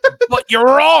 But you're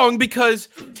wrong, because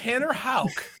Tanner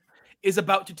Houck is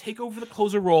about to take over the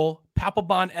closer role,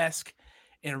 Papelbon-esque,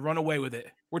 and run away with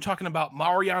it. We're talking about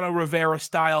Mariano Rivera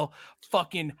style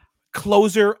fucking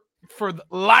closer for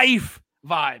life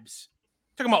vibes.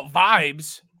 Talking about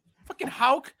vibes. Fucking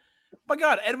Houck. My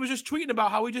God, Ed was just tweeting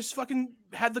about how he just fucking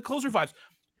had the closer vibes.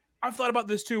 I've thought about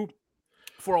this too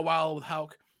for a while with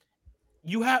Houck.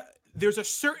 There's a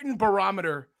certain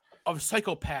barometer of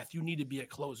psychopath you need to be a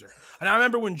closer. And I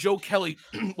remember when Joe Kelly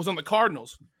was on the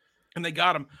Cardinals and they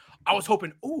got him, I was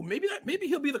hoping, maybe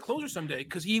he'll be the closer someday,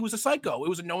 because he was a psycho. It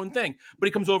was a known thing. But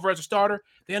he comes over as a starter.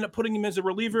 They end up putting him as a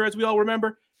reliever, as we all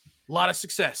remember. A lot of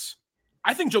success.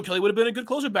 I think Joe Kelly would have been a good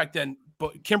closer back then,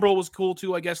 but Kimbrel was cool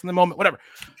too, I guess, in the moment. Whatever.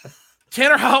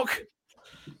 Tanner Houck,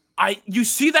 you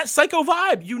see that psycho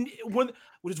vibe.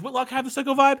 Does Whitlock have the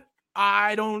psycho vibe?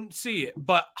 I don't see it.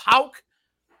 But Houck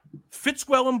fits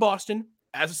well in Boston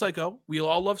as a psycho. We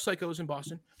all love psychos in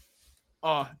Boston.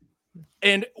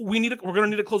 And we're gonna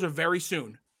need a closer very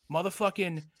soon.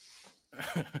 Motherfucking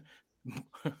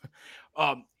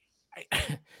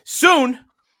soon.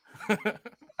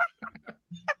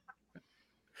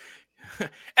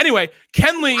 Anyway,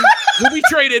 Kenley will be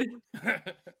traded.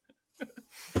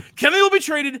 Kenley will be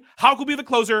traded. Houck will be the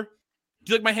closer.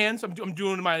 Do you like my hands? I'm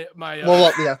doing my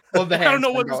Well, yeah. Love the hands. I don't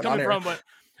know where this is coming from,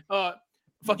 but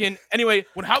fucking anyway,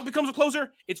 when Houck becomes a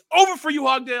closer, it's over for you,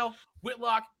 Hogdale.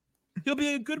 Whitlock, he'll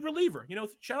be a good reliever. You know,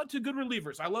 shout out to good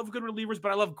relievers. I love good relievers,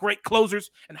 but I love great closers,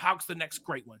 and Houck's the next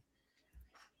great one.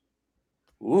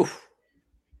 Oof.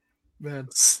 Man.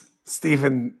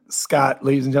 Stephen Scott,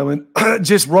 ladies and gentlemen,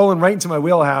 just rolling right into my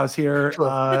wheelhouse here.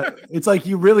 It's like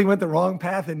you really went the wrong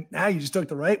path, and now you just took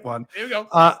the right one. There we go.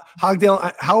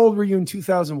 Hogdale, how old were you in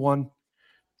 2001?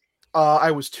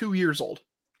 I was 2 years old.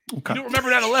 Okay. You don't remember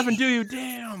 9/11, do you?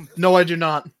 Damn. No, I do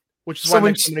not. Which is why I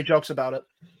make so many jokes about it.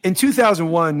 In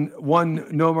 2001, one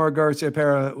Nomar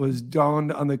Garciaparra was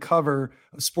donned on the cover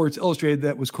of Sports Illustrated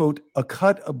that was, quote, a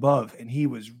cut above, and he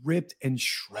was ripped and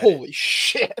shredded. Holy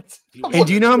shit. And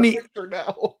do you know how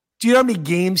many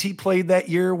games he played that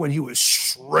year when he was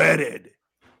shredded?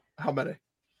 How many?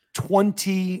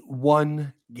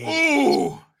 21 games.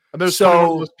 Ooh. And those are one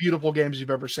of the most beautiful games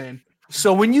you've ever seen.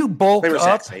 So when you bulk They were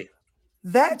up, sexy.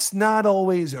 that's not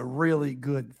always a really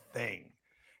good thing.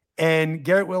 And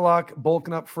Garrett Whitlock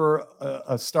bulking up for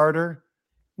a starter,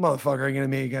 motherfucker, ain't going to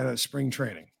make it out of spring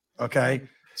training. Okay.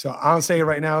 So I'll say it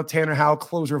right now, Tanner Houck,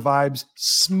 closer vibes,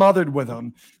 smothered with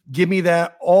him. Give me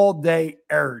that all day,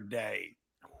 every day.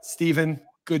 Steven,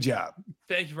 good job.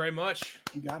 Thank you very much.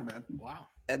 You got it, man. Wow.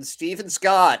 And Stephen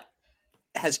Scott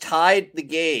has tied the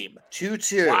game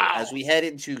 2-2 as we head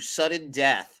into sudden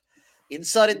death. In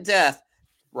sudden death,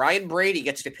 Ryan Brady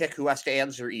gets to pick who has to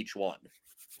answer each one.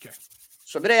 Okay.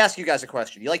 So I'm going to ask you guys a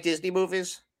question. You like Disney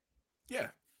movies? Yeah.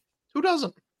 Who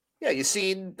doesn't? Yeah, you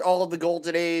seen all of the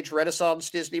Golden Age, Renaissance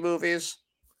Disney movies?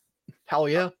 Hell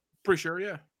yeah. Pretty sure,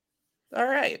 yeah. All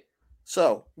right.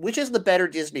 So, which is the better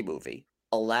Disney movie?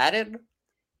 Aladdin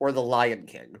or The Lion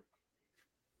King?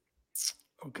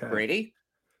 Okay. Brady?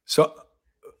 So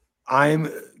I'm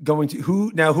going to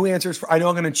who answers for, I know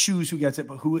I'm going to choose who gets it,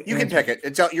 but who You can pick it.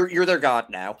 It's you're their god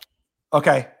now.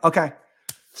 Okay.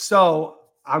 So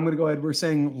I'm going to go ahead. We're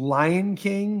saying Lion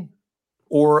King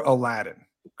or Aladdin,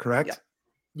 correct?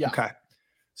 Yeah. Okay.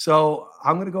 So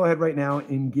I'm going to go ahead right now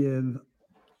and give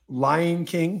Lion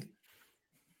King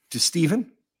to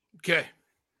Steven. Okay.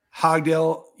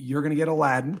 Hogdale, you're going to get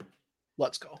Aladdin.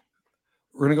 Let's go.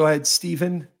 We're going to go ahead.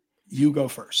 Steven, you go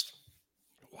first.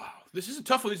 Wow. This is a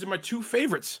tough one. These are my two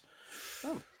favorites.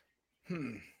 Oh.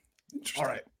 All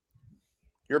right.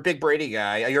 You're a big Brady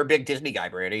guy. You're a big Disney guy,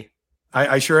 Brady.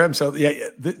 I sure am. So yeah,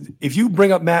 if you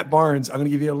bring up Matt Barnes, I'm going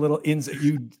to give you a little insight.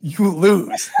 You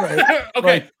lose. Right?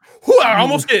 Okay. Whew, I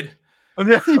almost did.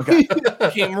 Okay.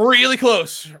 Came really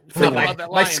close.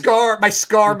 My scar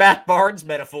Matt Barnes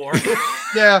metaphor.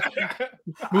 Yeah.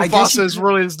 I guess Mufasa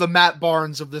really is the Matt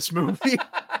Barnes of this movie.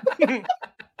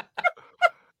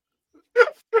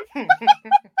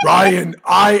 Ryan,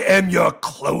 I am your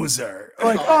closer.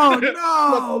 Like, oh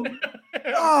no.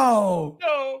 No.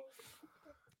 No.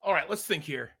 All right, let's think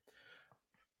here.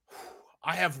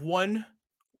 I have one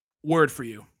word for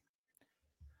you.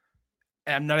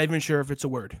 And I'm not even sure if it's a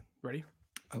word. Ready?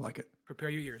 I like it. Prepare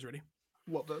your ears. Ready?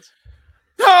 What does?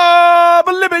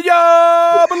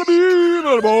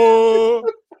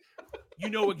 You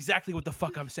know exactly what the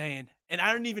fuck I'm saying, and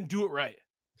I don't even do it right.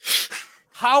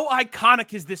 How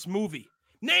iconic is this movie?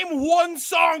 Name one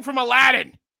song from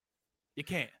Aladdin. You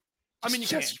can't. I mean, you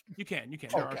can. You can.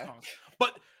 There are songs.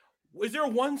 But is there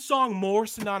one song more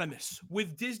synonymous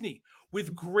with Disney,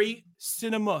 with great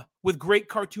cinema, with great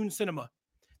cartoon cinema?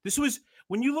 This was,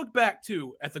 when you look back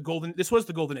too at this was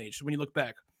the golden age. When you look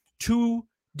back,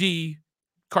 2D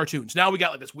cartoons. Now we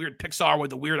got like this weird Pixar with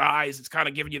the weird eyes. It's kind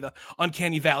of giving you the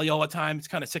uncanny valley all the time. It's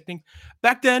kind of sickening.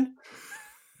 Back then,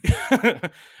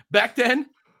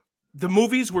 the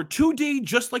movies were 2D,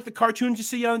 just like the cartoons you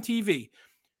see on TV.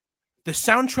 The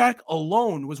soundtrack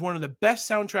alone was one of the best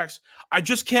soundtracks. I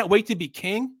Just Can't Wait to Be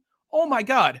King. Oh my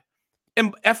God.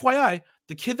 And FYI,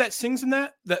 the kid that sings in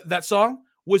that song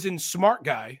was in Smart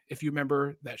Guy, if you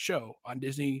remember that show on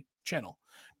Disney Channel.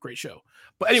 Great show.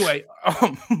 But anyway,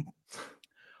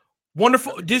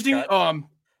 wonderful. Disney,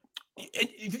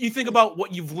 you think about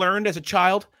what you've learned as a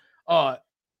child,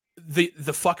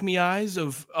 the fuck me eyes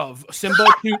of Simba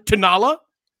to Nala.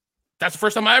 That's the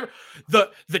first time I ever,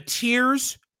 the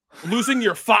tears losing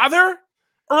your father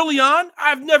early on.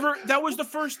 That was the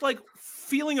first like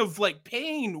feeling of like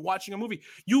pain watching a movie.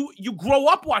 You grow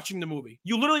up watching the movie.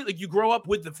 You literally like you grow up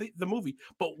with the movie,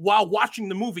 but while watching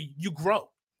the movie, you grow.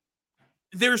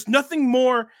 There's nothing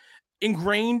more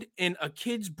ingrained in a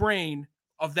kid's brain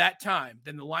of that time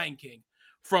than The Lion King,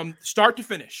 from start to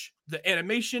finish. The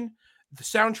animation, the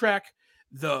soundtrack,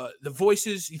 the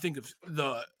voices. You think of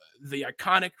the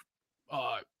iconic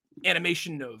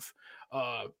animation of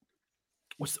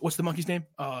what's the monkey's name?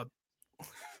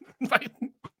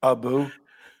 Abu.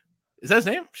 Is that his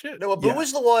name? Shit. No, Abu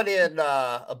was the one in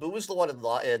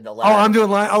Aladdin. Oh, I'm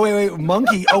doing line. Oh, wait,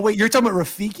 monkey. Oh, wait, you're talking about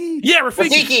Rafiki? Yeah,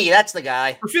 Rafiki. That's the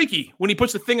guy. Rafiki, when he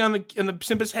puts the thing on the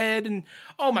Simba's head, and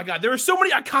oh my God, there are so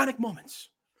many iconic moments.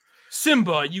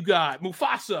 Simba, you got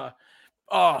Mufasa.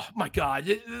 Oh my God,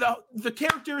 the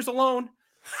characters alone.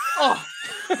 Oh,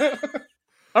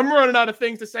 I'm running out of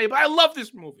things to say, but I love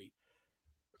this movie.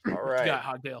 All right, you got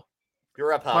Hogdale.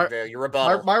 You're up, Hogdale. You're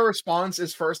rebuttal. My response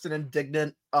is first an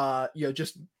indignant,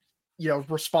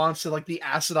 response to like the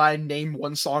acidine name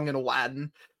one song in Aladdin,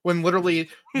 when literally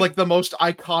like the most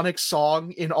iconic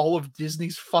song in all of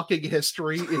Disney's fucking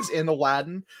history is in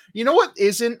Aladdin. You know what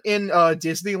isn't in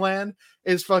Disneyland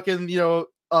is fucking the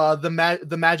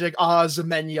magic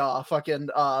Zemenya fucking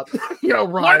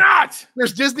ride. Why not?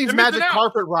 There's Disney's magic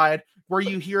carpet ride where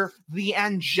you hear the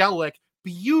angelic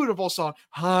beautiful song.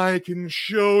 I can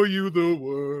show you the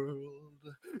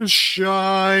world,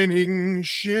 shining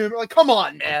shimmer. Like, come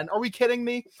on, man. Are we kidding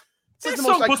me? That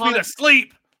song puts me to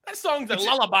sleep. That song's a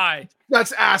lullaby.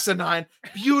 That's asinine.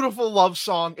 Beautiful love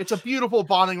song. It's a beautiful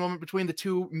bonding moment between the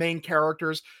two main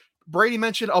characters. Brady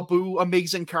mentioned Abu,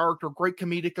 amazing character, great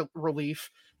comedic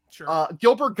relief. Sure.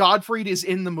 Gilbert Gottfried is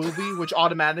in the movie, which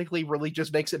automatically really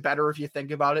just makes it better if you think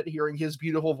about it. Hearing his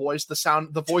beautiful voice,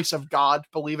 the voice of God,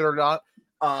 believe it or not.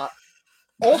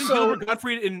 Also, Gilbert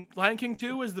Gottfried in Lion King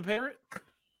 2 was the parrot.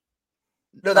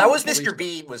 No, that was Mr.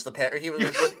 Bean. Was the parrot? He was.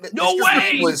 No Mr.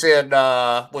 way. Bean was in.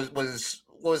 What was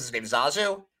his name?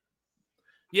 Zazu.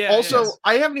 Yeah. Also,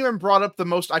 I haven't even brought up the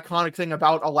most iconic thing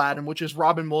about Aladdin, which is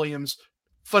Robin Williams'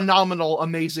 phenomenal,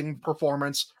 amazing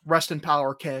performance. Rest in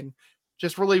power, King.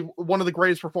 Just really one of the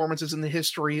greatest performances in the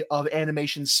history of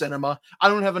animation cinema. I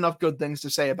don't have enough good things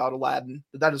to say about Aladdin.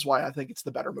 That is why I think it's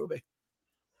the better movie.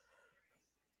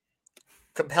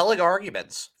 Compelling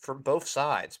arguments from both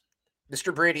sides.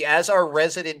 Mr. Brady, as our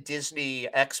resident Disney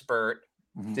expert,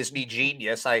 Disney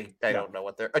genius, I don't know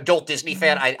what they're adult Disney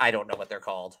fan. I don't know what they're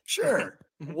called. Sure.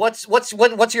 What's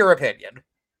your opinion?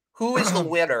 Who is the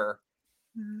winner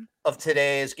of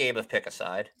today's game of pick a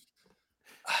side?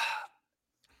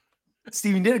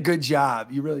 Steven did a good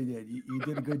job. You really did. You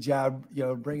did a good job,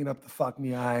 bringing up the fuck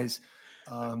me eyes.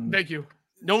 Thank you.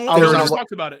 No one I was ever not-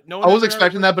 talked about it. No I one was ever-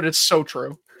 expecting that, but it's so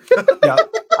true. Yeah.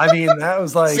 I mean, that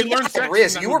was like, We learned sex in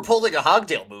Riz, that you were movie. pulling a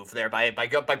Hogdale move there by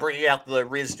bringing out the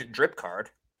Riz drip card.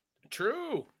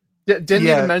 True. Didn't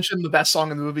Yeah. even mention the best song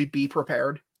in the movie, Be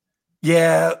Prepared.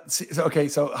 yeah. Okay.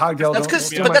 So Hogdale. That's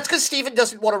don't- because Steven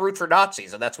doesn't want to root for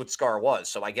Nazis, and that's what Scar was.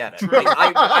 So I get it. I'm with you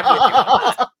on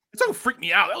that. That song freaked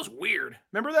me out. That was weird.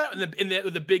 Remember that in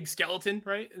the big skeleton,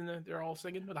 right? And they're all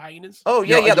singing with the hyenas. Oh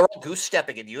yeah, No, they're all goose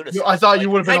stepping in unison. I thought you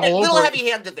would have been all little over it.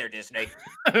 heavy-handed there, Disney.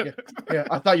 Yeah,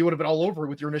 I thought you would have been all over it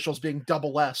with your initials being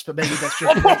double S, but maybe that's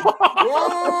just me.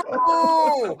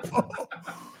 Whoa!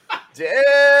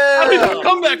 I don't even Damn!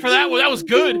 come back for that one. That was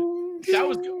good. That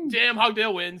was good. Damn,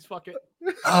 Hogdale wins. Fuck it.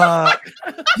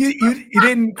 You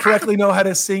didn't correctly know how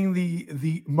to sing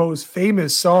the most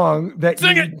famous song that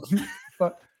Sing it.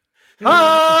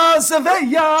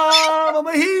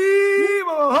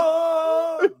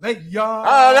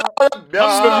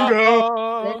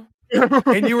 Sevilla,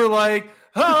 and you were like,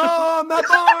 Matt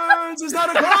Barnes is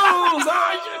not a closer.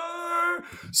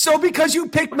 So because you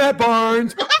picked Matt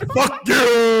Barnes, fuck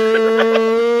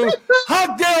you.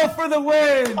 Hogdale for the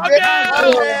win.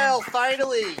 Hogdale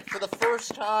finally, for the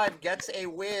first time, gets a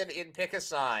win in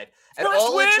Pick-A-Side. And First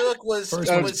all win? it took was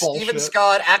First win. Steven Bullshit.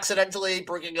 Scott accidentally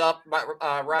bringing up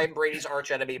Ryan Brady's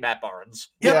archenemy, Matt Barnes.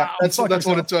 Yeah, that's fuck what it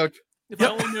yourself. took. If I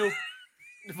only knew.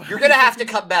 You're going to have to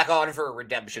come back on for a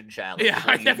redemption challenge. Yeah, I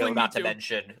before you go definitely not need to to.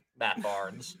 mention Matt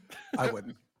Barnes. I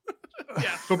wouldn't.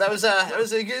 Yeah. That was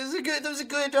a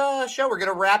good show. We're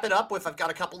gonna wrap it up with I've got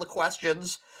a couple of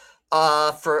questions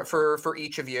for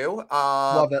each of you.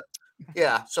 Love it.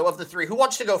 Yeah. So of the three, who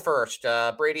wants to go first?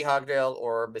 Brady, Hogdale,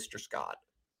 or Mr. Scott?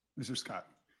 Mr. Scott.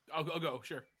 I'll go.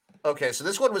 Sure. Okay, so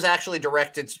this one was actually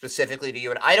directed specifically to you,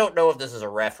 and I don't know if this is a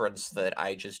reference that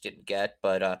I just didn't get,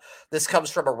 but this comes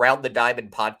from Around the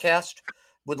Diamond podcast.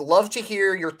 Would love to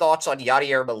hear your thoughts on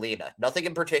Yadier Molina. Nothing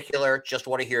in particular, just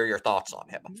want to hear your thoughts on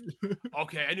him.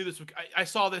 Okay, I knew this. I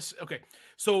saw this. Okay,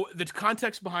 so the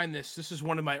context behind this is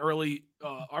one of my early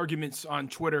arguments on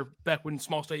Twitter back when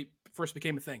Small State first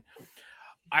became a thing.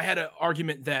 I had an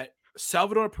argument that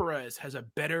Salvador Perez has a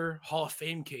better Hall of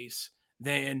Fame case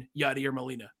than Yadier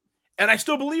Molina. And I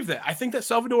still believe that. I think that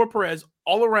Salvador Perez,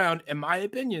 all around, in my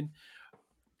opinion,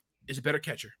 is a better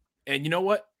catcher. And you know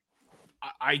what?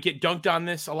 I get dunked on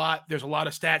this a lot. There's a lot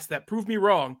of stats that prove me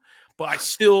wrong, but I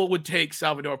still would take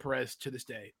Salvador Perez to this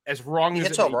day. As wrong He as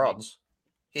hits it may home be. runs.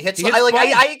 He hits. He hits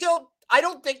I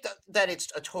don't think that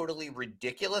it's a totally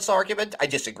ridiculous argument. I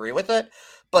disagree with it,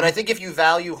 but I think if you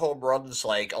value home runs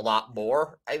like a lot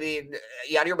more, I mean,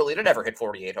 Yadier Molina never hit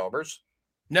 48 homers.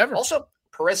 Never. Also,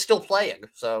 Perez still playing,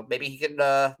 so maybe he can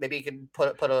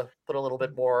put a little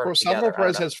bit more. Bro, together. Salvador I don't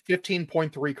Perez know. has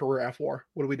 15.3 career F4.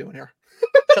 What are we doing here?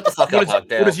 Shut the fuck What up,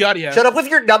 does Hogdale. Yachty have? Shut up with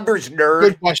your numbers, nerd.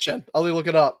 Good question. I'll look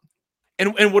it up.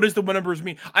 And what does the numbers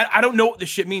mean? I don't know what this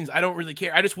shit means. I don't really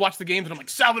care. I just watch the games and I'm like,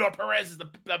 Salvador Perez is the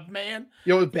man.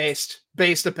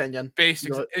 Based opinion. Base. You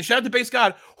know, And shout out to Base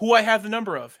God, who I have the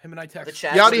number of. Him and I text. The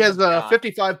chat Yachty is has God.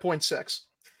 55.6.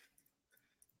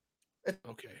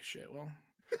 Okay, shit. Well,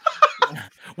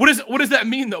 what does that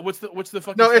mean though? What's the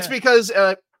fucking? No, it's stat? because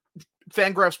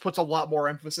Fangraphs puts a lot more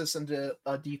emphasis into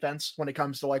defense when it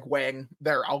comes to like weighing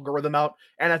their algorithm out,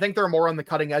 and I think they're more on the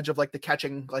cutting edge of like the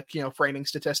catching, like framing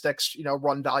statistics,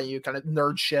 run value, kind of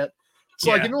nerd shit. So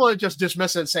like Yeah. you don't want to just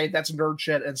dismiss it and say that's nerd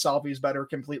shit and Salvi's better.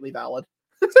 Completely valid.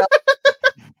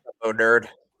 Oh, nerd.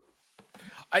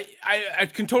 I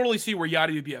can totally see where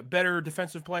Yachty would be a better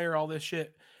defensive player, all this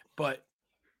shit. But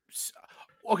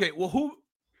okay, well, who?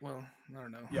 Well, I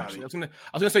don't know. Yachty. Actually, I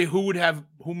was gonna say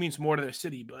who means more to their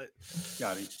city, but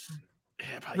Yachty.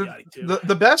 yeah, probably Yachty too.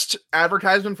 The best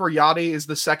advertisement for Yachty is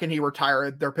the second he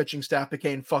retired, their pitching staff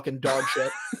became fucking dog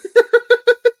shit.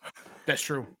 That's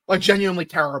true. Like genuinely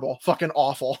terrible, fucking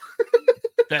awful.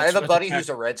 I have a buddy who's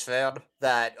a Reds fan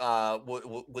that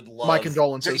would love. My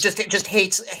condolences. Just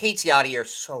hates Yadier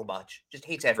so much. Just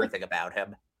hates everything about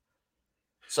him.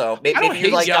 So maybe, I don't maybe you're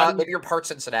hate like Yachty. maybe you're part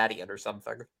Cincinnatian or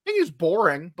something. I think he's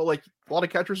boring, but like a lot of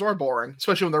catchers are boring,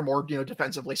 especially when they're more,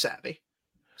 defensively savvy.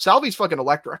 Salvi's fucking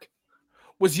electric.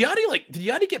 Was Yachty did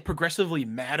Yachty get progressively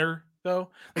madder though?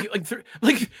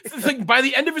 Like by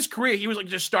the end of his career, he was like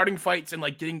just starting fights and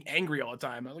like getting angry all the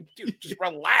time. I was like, dude, just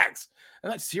relax. I'm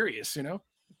not serious,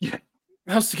 Yeah.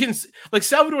 I was getting like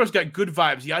Salvador's got good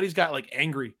vibes. Yachty's got like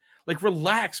angry. Like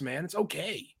relax, man. It's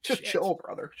okay. Just Shit. chill,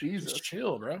 brother. Jesus. Just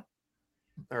chill, bro.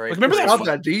 All right. Like, remember It's that not fight?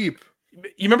 that deep. You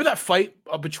remember that fight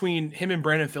between him and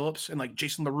Brandon Phillips, and like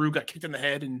Jason LaRue got kicked in the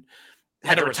head and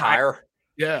had to retire.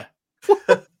 Yeah.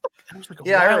 That was like a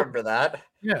Yeah, I wild, remember that.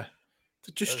 yeah.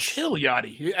 Just chill,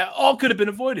 Yachty. All could have been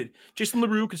avoided. Jason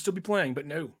LaRue could still be playing, but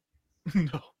no.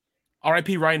 No.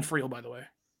 R.I.P. Ryan Friel, by the way.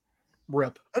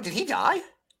 Rip. Oh, did he die?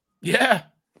 Yeah.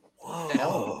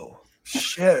 Whoa.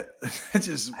 Shit.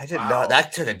 Just I didn't know.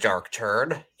 That took a dark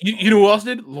turn. You know who else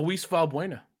did? Luis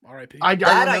Valbuena. R.I.P. I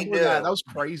That I remember knew. that. That was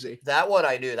crazy. That one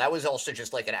I knew. That was also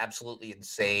just like an absolutely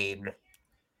insane.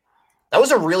 That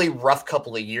was a really rough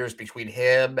couple of years between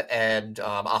him and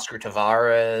Oscar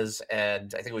Tavares,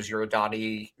 and I think it was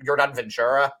Jordan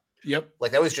Ventura. Yep.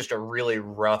 Like that was just a really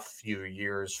rough few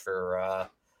years for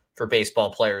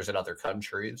baseball players in other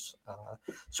countries.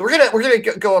 So we're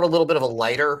gonna go on a little bit of a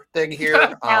lighter thing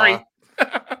here. Sorry.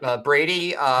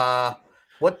 Brady.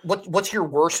 What's your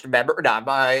worst memory? No,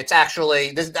 it's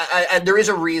actually this, and there is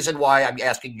a reason why I'm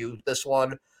asking you this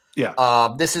one.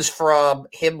 Yeah. This is from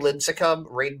him Lincecum,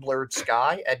 Rain Blurred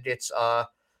Sky, and it's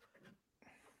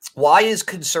why is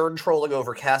concern trolling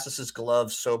over Cassis's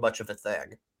gloves so much of a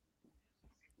thing?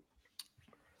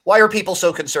 Why are people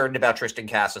so concerned about Tristan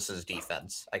Cassis's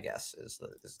defense? I guess is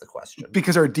the question.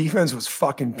 Because our defense was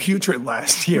fucking putrid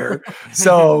last year.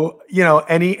 So, you know,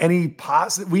 any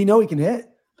positive, we know he can hit.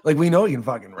 Like, we know he can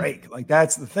fucking rake. Like,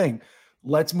 that's the thing.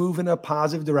 Let's move in a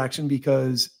positive direction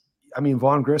because, I mean,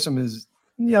 Vaughn Grissom is,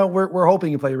 you know, we're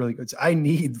hoping he play really good. I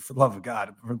need, for the love of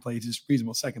God, to play just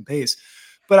reasonable second base.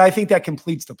 But I think that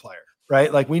completes the player,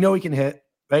 right? Like, we know he can hit,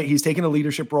 right? He's taking a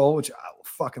leadership role, which I will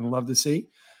fucking love to see.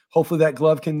 Hopefully that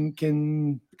glove can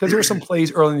because there were some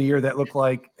plays early in the year that looked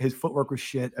like his footwork was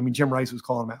shit. I mean, Jim Rice was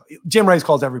calling him out. Jim Rice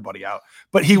calls everybody out,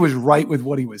 but he was right with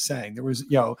what he was saying. There was,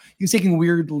 you know, he was taking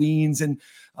weird leans, and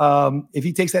if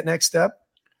he takes that next step,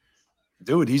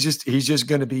 dude, he's just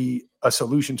going to be a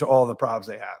solution to all the problems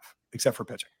they have, except for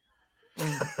pitching.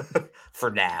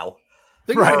 For now.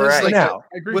 Right. Like, now.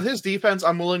 With his defense,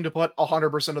 I'm willing to put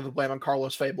 100% of the blame on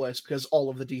Carlos Fables because all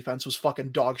of the defense was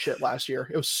fucking dog shit last year.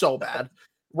 It was so bad.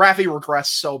 Raffy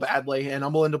regressed so badly, and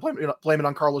I'm willing to blame it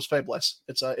on Carlos Fables.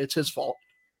 It's his fault.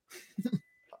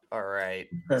 All right.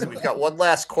 So we've got one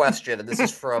last question, and this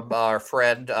is from our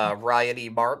friend Ryan E.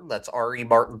 Martin. That's R.E.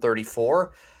 Martin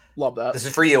 34. Love that. This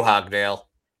is for you, Hogdale.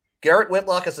 Garrett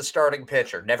Whitlock is a starting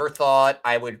pitcher. Never thought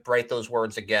I would write those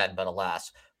words again, but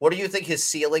alas. What do you think his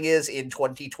ceiling is in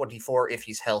 2024 if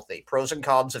he's healthy? Pros and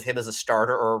cons of him as a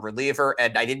starter or a reliever.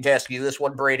 And I didn't ask you this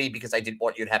one, Brady, because I didn't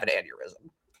want you to have an aneurysm.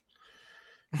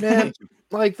 Man,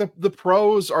 like the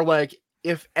pros are like,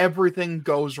 if everything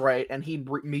goes right and he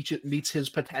meets his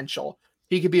potential,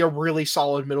 he could be a really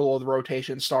solid middle of the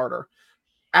rotation starter.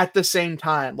 At the same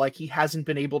time, like, he hasn't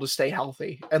been able to stay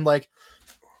healthy. And like,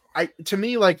 to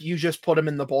me, like, you just put him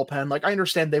in the bullpen. Like, I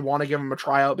understand they want to give him a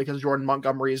tryout because Jordan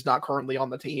Montgomery is not currently on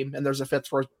the team and there's a fifth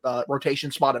rotation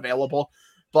spot available.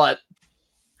 But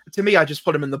to me, I just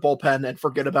put him in the bullpen and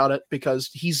forget about it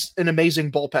because he's an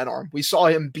amazing bullpen arm. We saw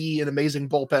him be an amazing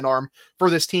bullpen arm for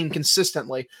this team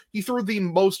consistently. He threw the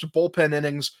most bullpen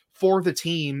innings for the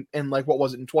team in, like, what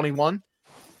was it, in 21?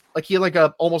 Like, he had like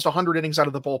almost 100 innings out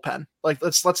of the bullpen. Like,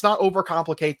 let's not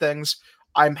overcomplicate things.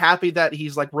 I'm happy that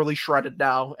he's like really shredded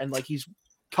now and like he's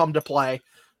come to play,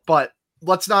 but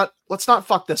let's not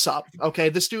fuck this up. Okay.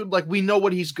 This dude, like, we know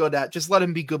what he's good at. Just let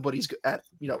him be good what he's good at,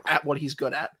 at what he's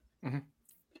good at. Mm-hmm.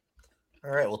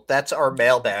 All right. Well, that's our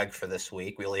mailbag for this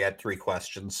week. We only had 3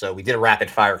 questions. So we did a rapid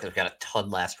fire because we got a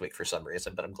ton last week for some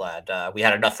reason, but I'm glad we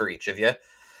had enough for each of you.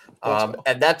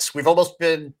 And we've almost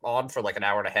been on for like an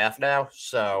hour and a half now.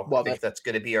 So I think that's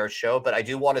going to be our show, but I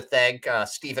do want to thank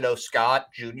Stephen O. Scott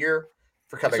Jr.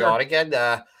 for coming on again.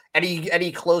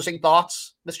 Any closing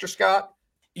thoughts, Mr. Scott?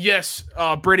 Yes,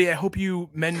 Brady, I hope you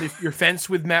mend your fence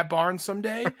with Matt Barnes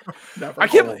someday. I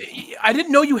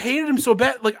didn't know you hated him so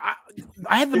bad. Like,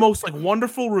 I had the most like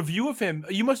wonderful review of him.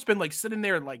 You must have been like sitting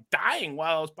there like dying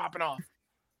while I was popping off.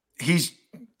 He's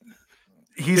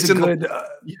a good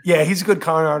he's a good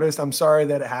con artist. I'm sorry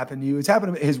that it happened to you. It's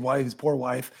happened to his wife, his poor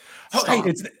wife. Oh,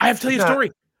 hey, I have to tell you a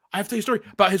story. I have to tell you a story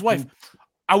about his wife.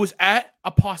 I was at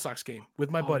a Paw Sox game with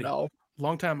my buddy a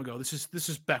long time ago. This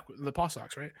is back with the Paw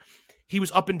Sox, right? He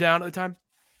was up and down at the time.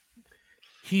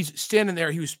 He's standing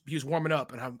there. He was warming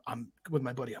up, and I'm with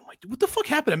my buddy. I'm like, what the fuck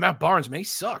happened to Matt Barnes, man? He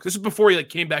sucks. This is before he like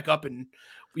came back up and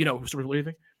sort of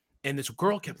leaving. And this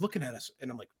girl kept looking at us, and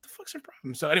I'm like, what the fuck's her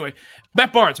problem? So anyway,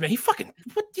 Matt Barnes, man, we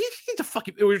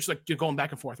were just like going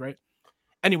back and forth, right?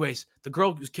 Anyways, the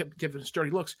girl just kept giving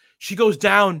sturdy looks. She goes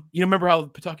down. You remember how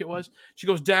Pawtucket was? She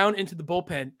goes down into the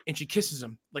bullpen and she kisses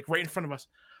him like right in front of us.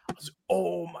 I was like,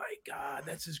 oh my God,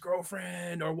 that's his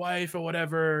girlfriend or wife or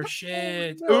whatever.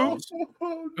 Shit.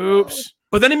 Oops.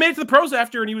 But then he made it to the pros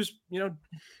after, and he was, a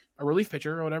relief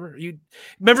pitcher or whatever. You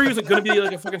remember he was like going to be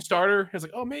like a fucking starter. He was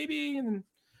like, oh, maybe. And then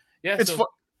Yeah,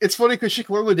 It's funny because she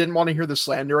clearly didn't want to hear the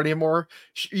slander anymore.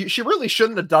 She really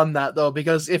shouldn't have done that though,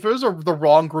 because if it was the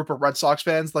wrong group of Red Sox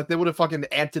fans, like they would have fucking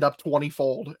amped it up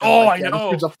 20-fold. Oh, like, I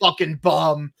know. This dude's a fucking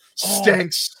bum.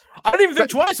 Stinks. I didn't even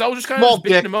think twice. I was just kind of Small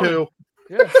dick too.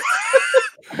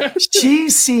 Yeah.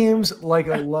 She seems like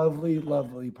a lovely,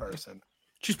 lovely person.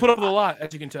 She's put up with a lot,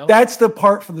 as you can tell. That's the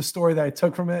part for the story that I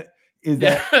took from it, is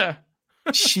that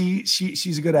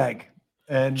she's a good egg.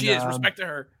 And she is. Respect to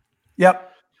her. Yep.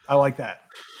 I like that.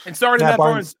 And sorry to Matt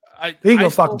Barnes. He can go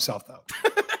fuck himself, though.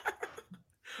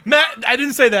 Matt, I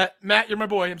didn't say that. Matt, you're my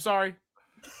boy. I'm sorry.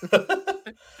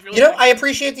 I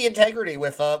appreciate the integrity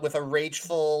with a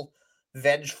rageful,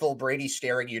 vengeful Brady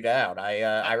staring you down.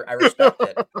 I respect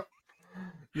it.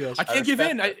 Yes, I can't give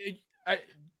in.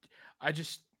 I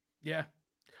just, yeah.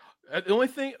 The only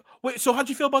thing. Wait, so how'd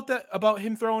you feel about that? About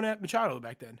him throwing at Machado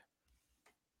back then?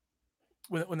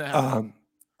 When that happened?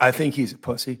 I think he's a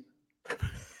pussy.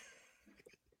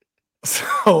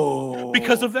 So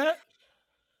because of that?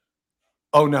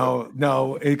 Oh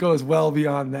no, it goes well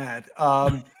beyond that.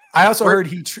 I also heard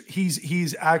he's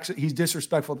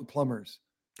disrespectful to plumbers.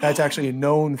 That's actually a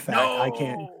known fact. No. I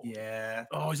can't. Yeah.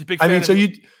 Oh, he's a big fan. I mean, so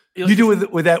you do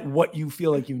with that what you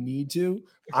feel like you need to.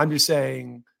 I'm just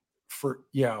saying, for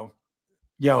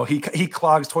he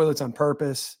clogs toilets on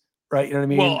purpose. Right, you know what I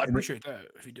mean? Well, I appreciate that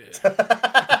if he did.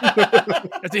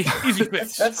 That's an easy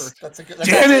fix. That's a good.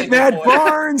 Damn it, Matt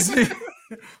Barnes!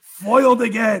 Foiled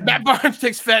again. Matt Barnes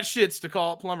takes fat shits to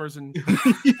call plumbers, and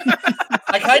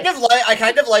I kind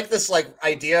of like this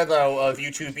idea though of you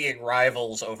two being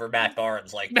rivals over Matt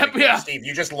Barnes. Steve,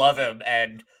 you just love him,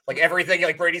 and everything.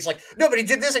 Brady's like, no, but he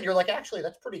did this, and you're like, actually,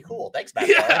 that's pretty cool. Thanks,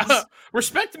 Matt Barnes.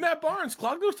 Respect to Matt Barnes.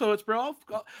 Clog those toilets, bro.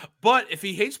 But if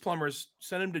he hates plumbers,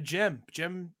 send him to Jim.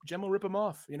 Jim will rip him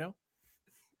off. You know.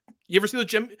 You ever see the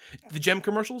Jim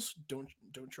commercials? Don't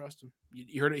trust him.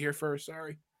 You heard it here first.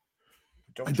 Sorry.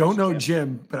 I don't know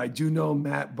Jim, but I do know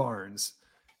Matt Barnes,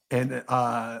 and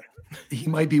he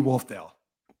might be Wolfdale.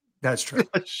 That's true.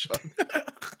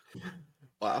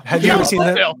 Wow. Have you ever seen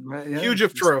that? Yeah. Huge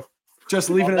if true. Just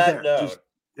leaving it there.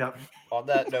 Yeah. On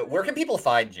that note, where can people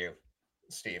find you,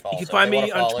 Steve? Also, you can find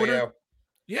me on Twitter.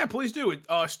 You? Yeah, please do it.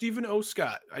 Stephen O.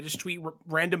 Scott. I just tweet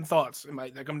random thoughts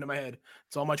that come to my head.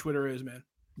 That's all my Twitter is, man.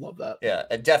 Love that. Yeah,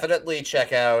 and definitely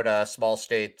check out Small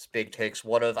States, Big Takes.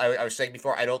 I was saying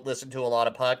before, I don't listen to a lot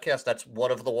of podcasts. That's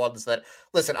one of the ones that,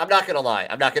 listen, I'm not going to lie.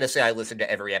 I'm not going to say I listen to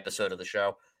every episode of the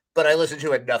show, but I listen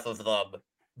to enough of them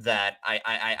that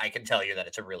I can tell you that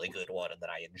it's a really good one and that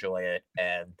I enjoy it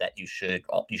and that you should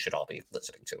all be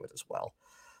listening to it as well.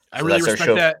 I really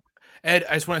respect that. Ed,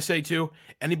 I just want to say too,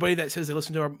 anybody that says they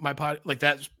listen to my pod, like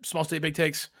that Small State Big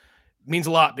Takes, means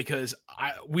a lot because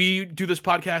we do this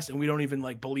podcast and we don't even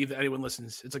believe that anyone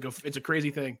listens. It's a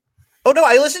crazy thing. Oh no,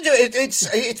 I listen to it.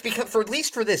 It's because for at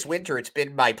least for this winter, it's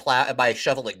been my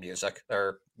shoveling music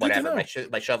or whatever.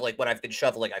 My shoveling when I've been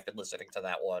shoveling, I've been listening to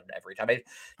that one every time I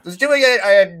was doing it.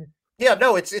 And yeah,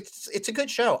 no, it's a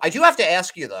good show. I do have to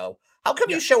ask you though, how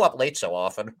come you show up late so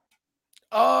often?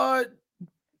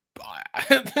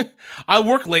 I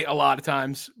work late a lot of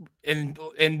times, and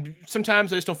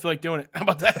sometimes I just don't feel like doing it. How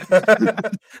about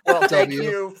that? Well, thank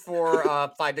you for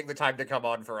finding the time to come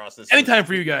on for us. Anytime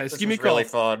for you guys. Give me a call. Really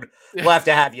fun. Yeah. We'll have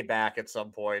to have you back at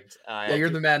some point. Yeah, you're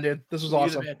the man, dude. This was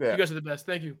awesome. You guys are the best.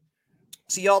 Thank you.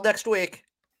 See y'all next week.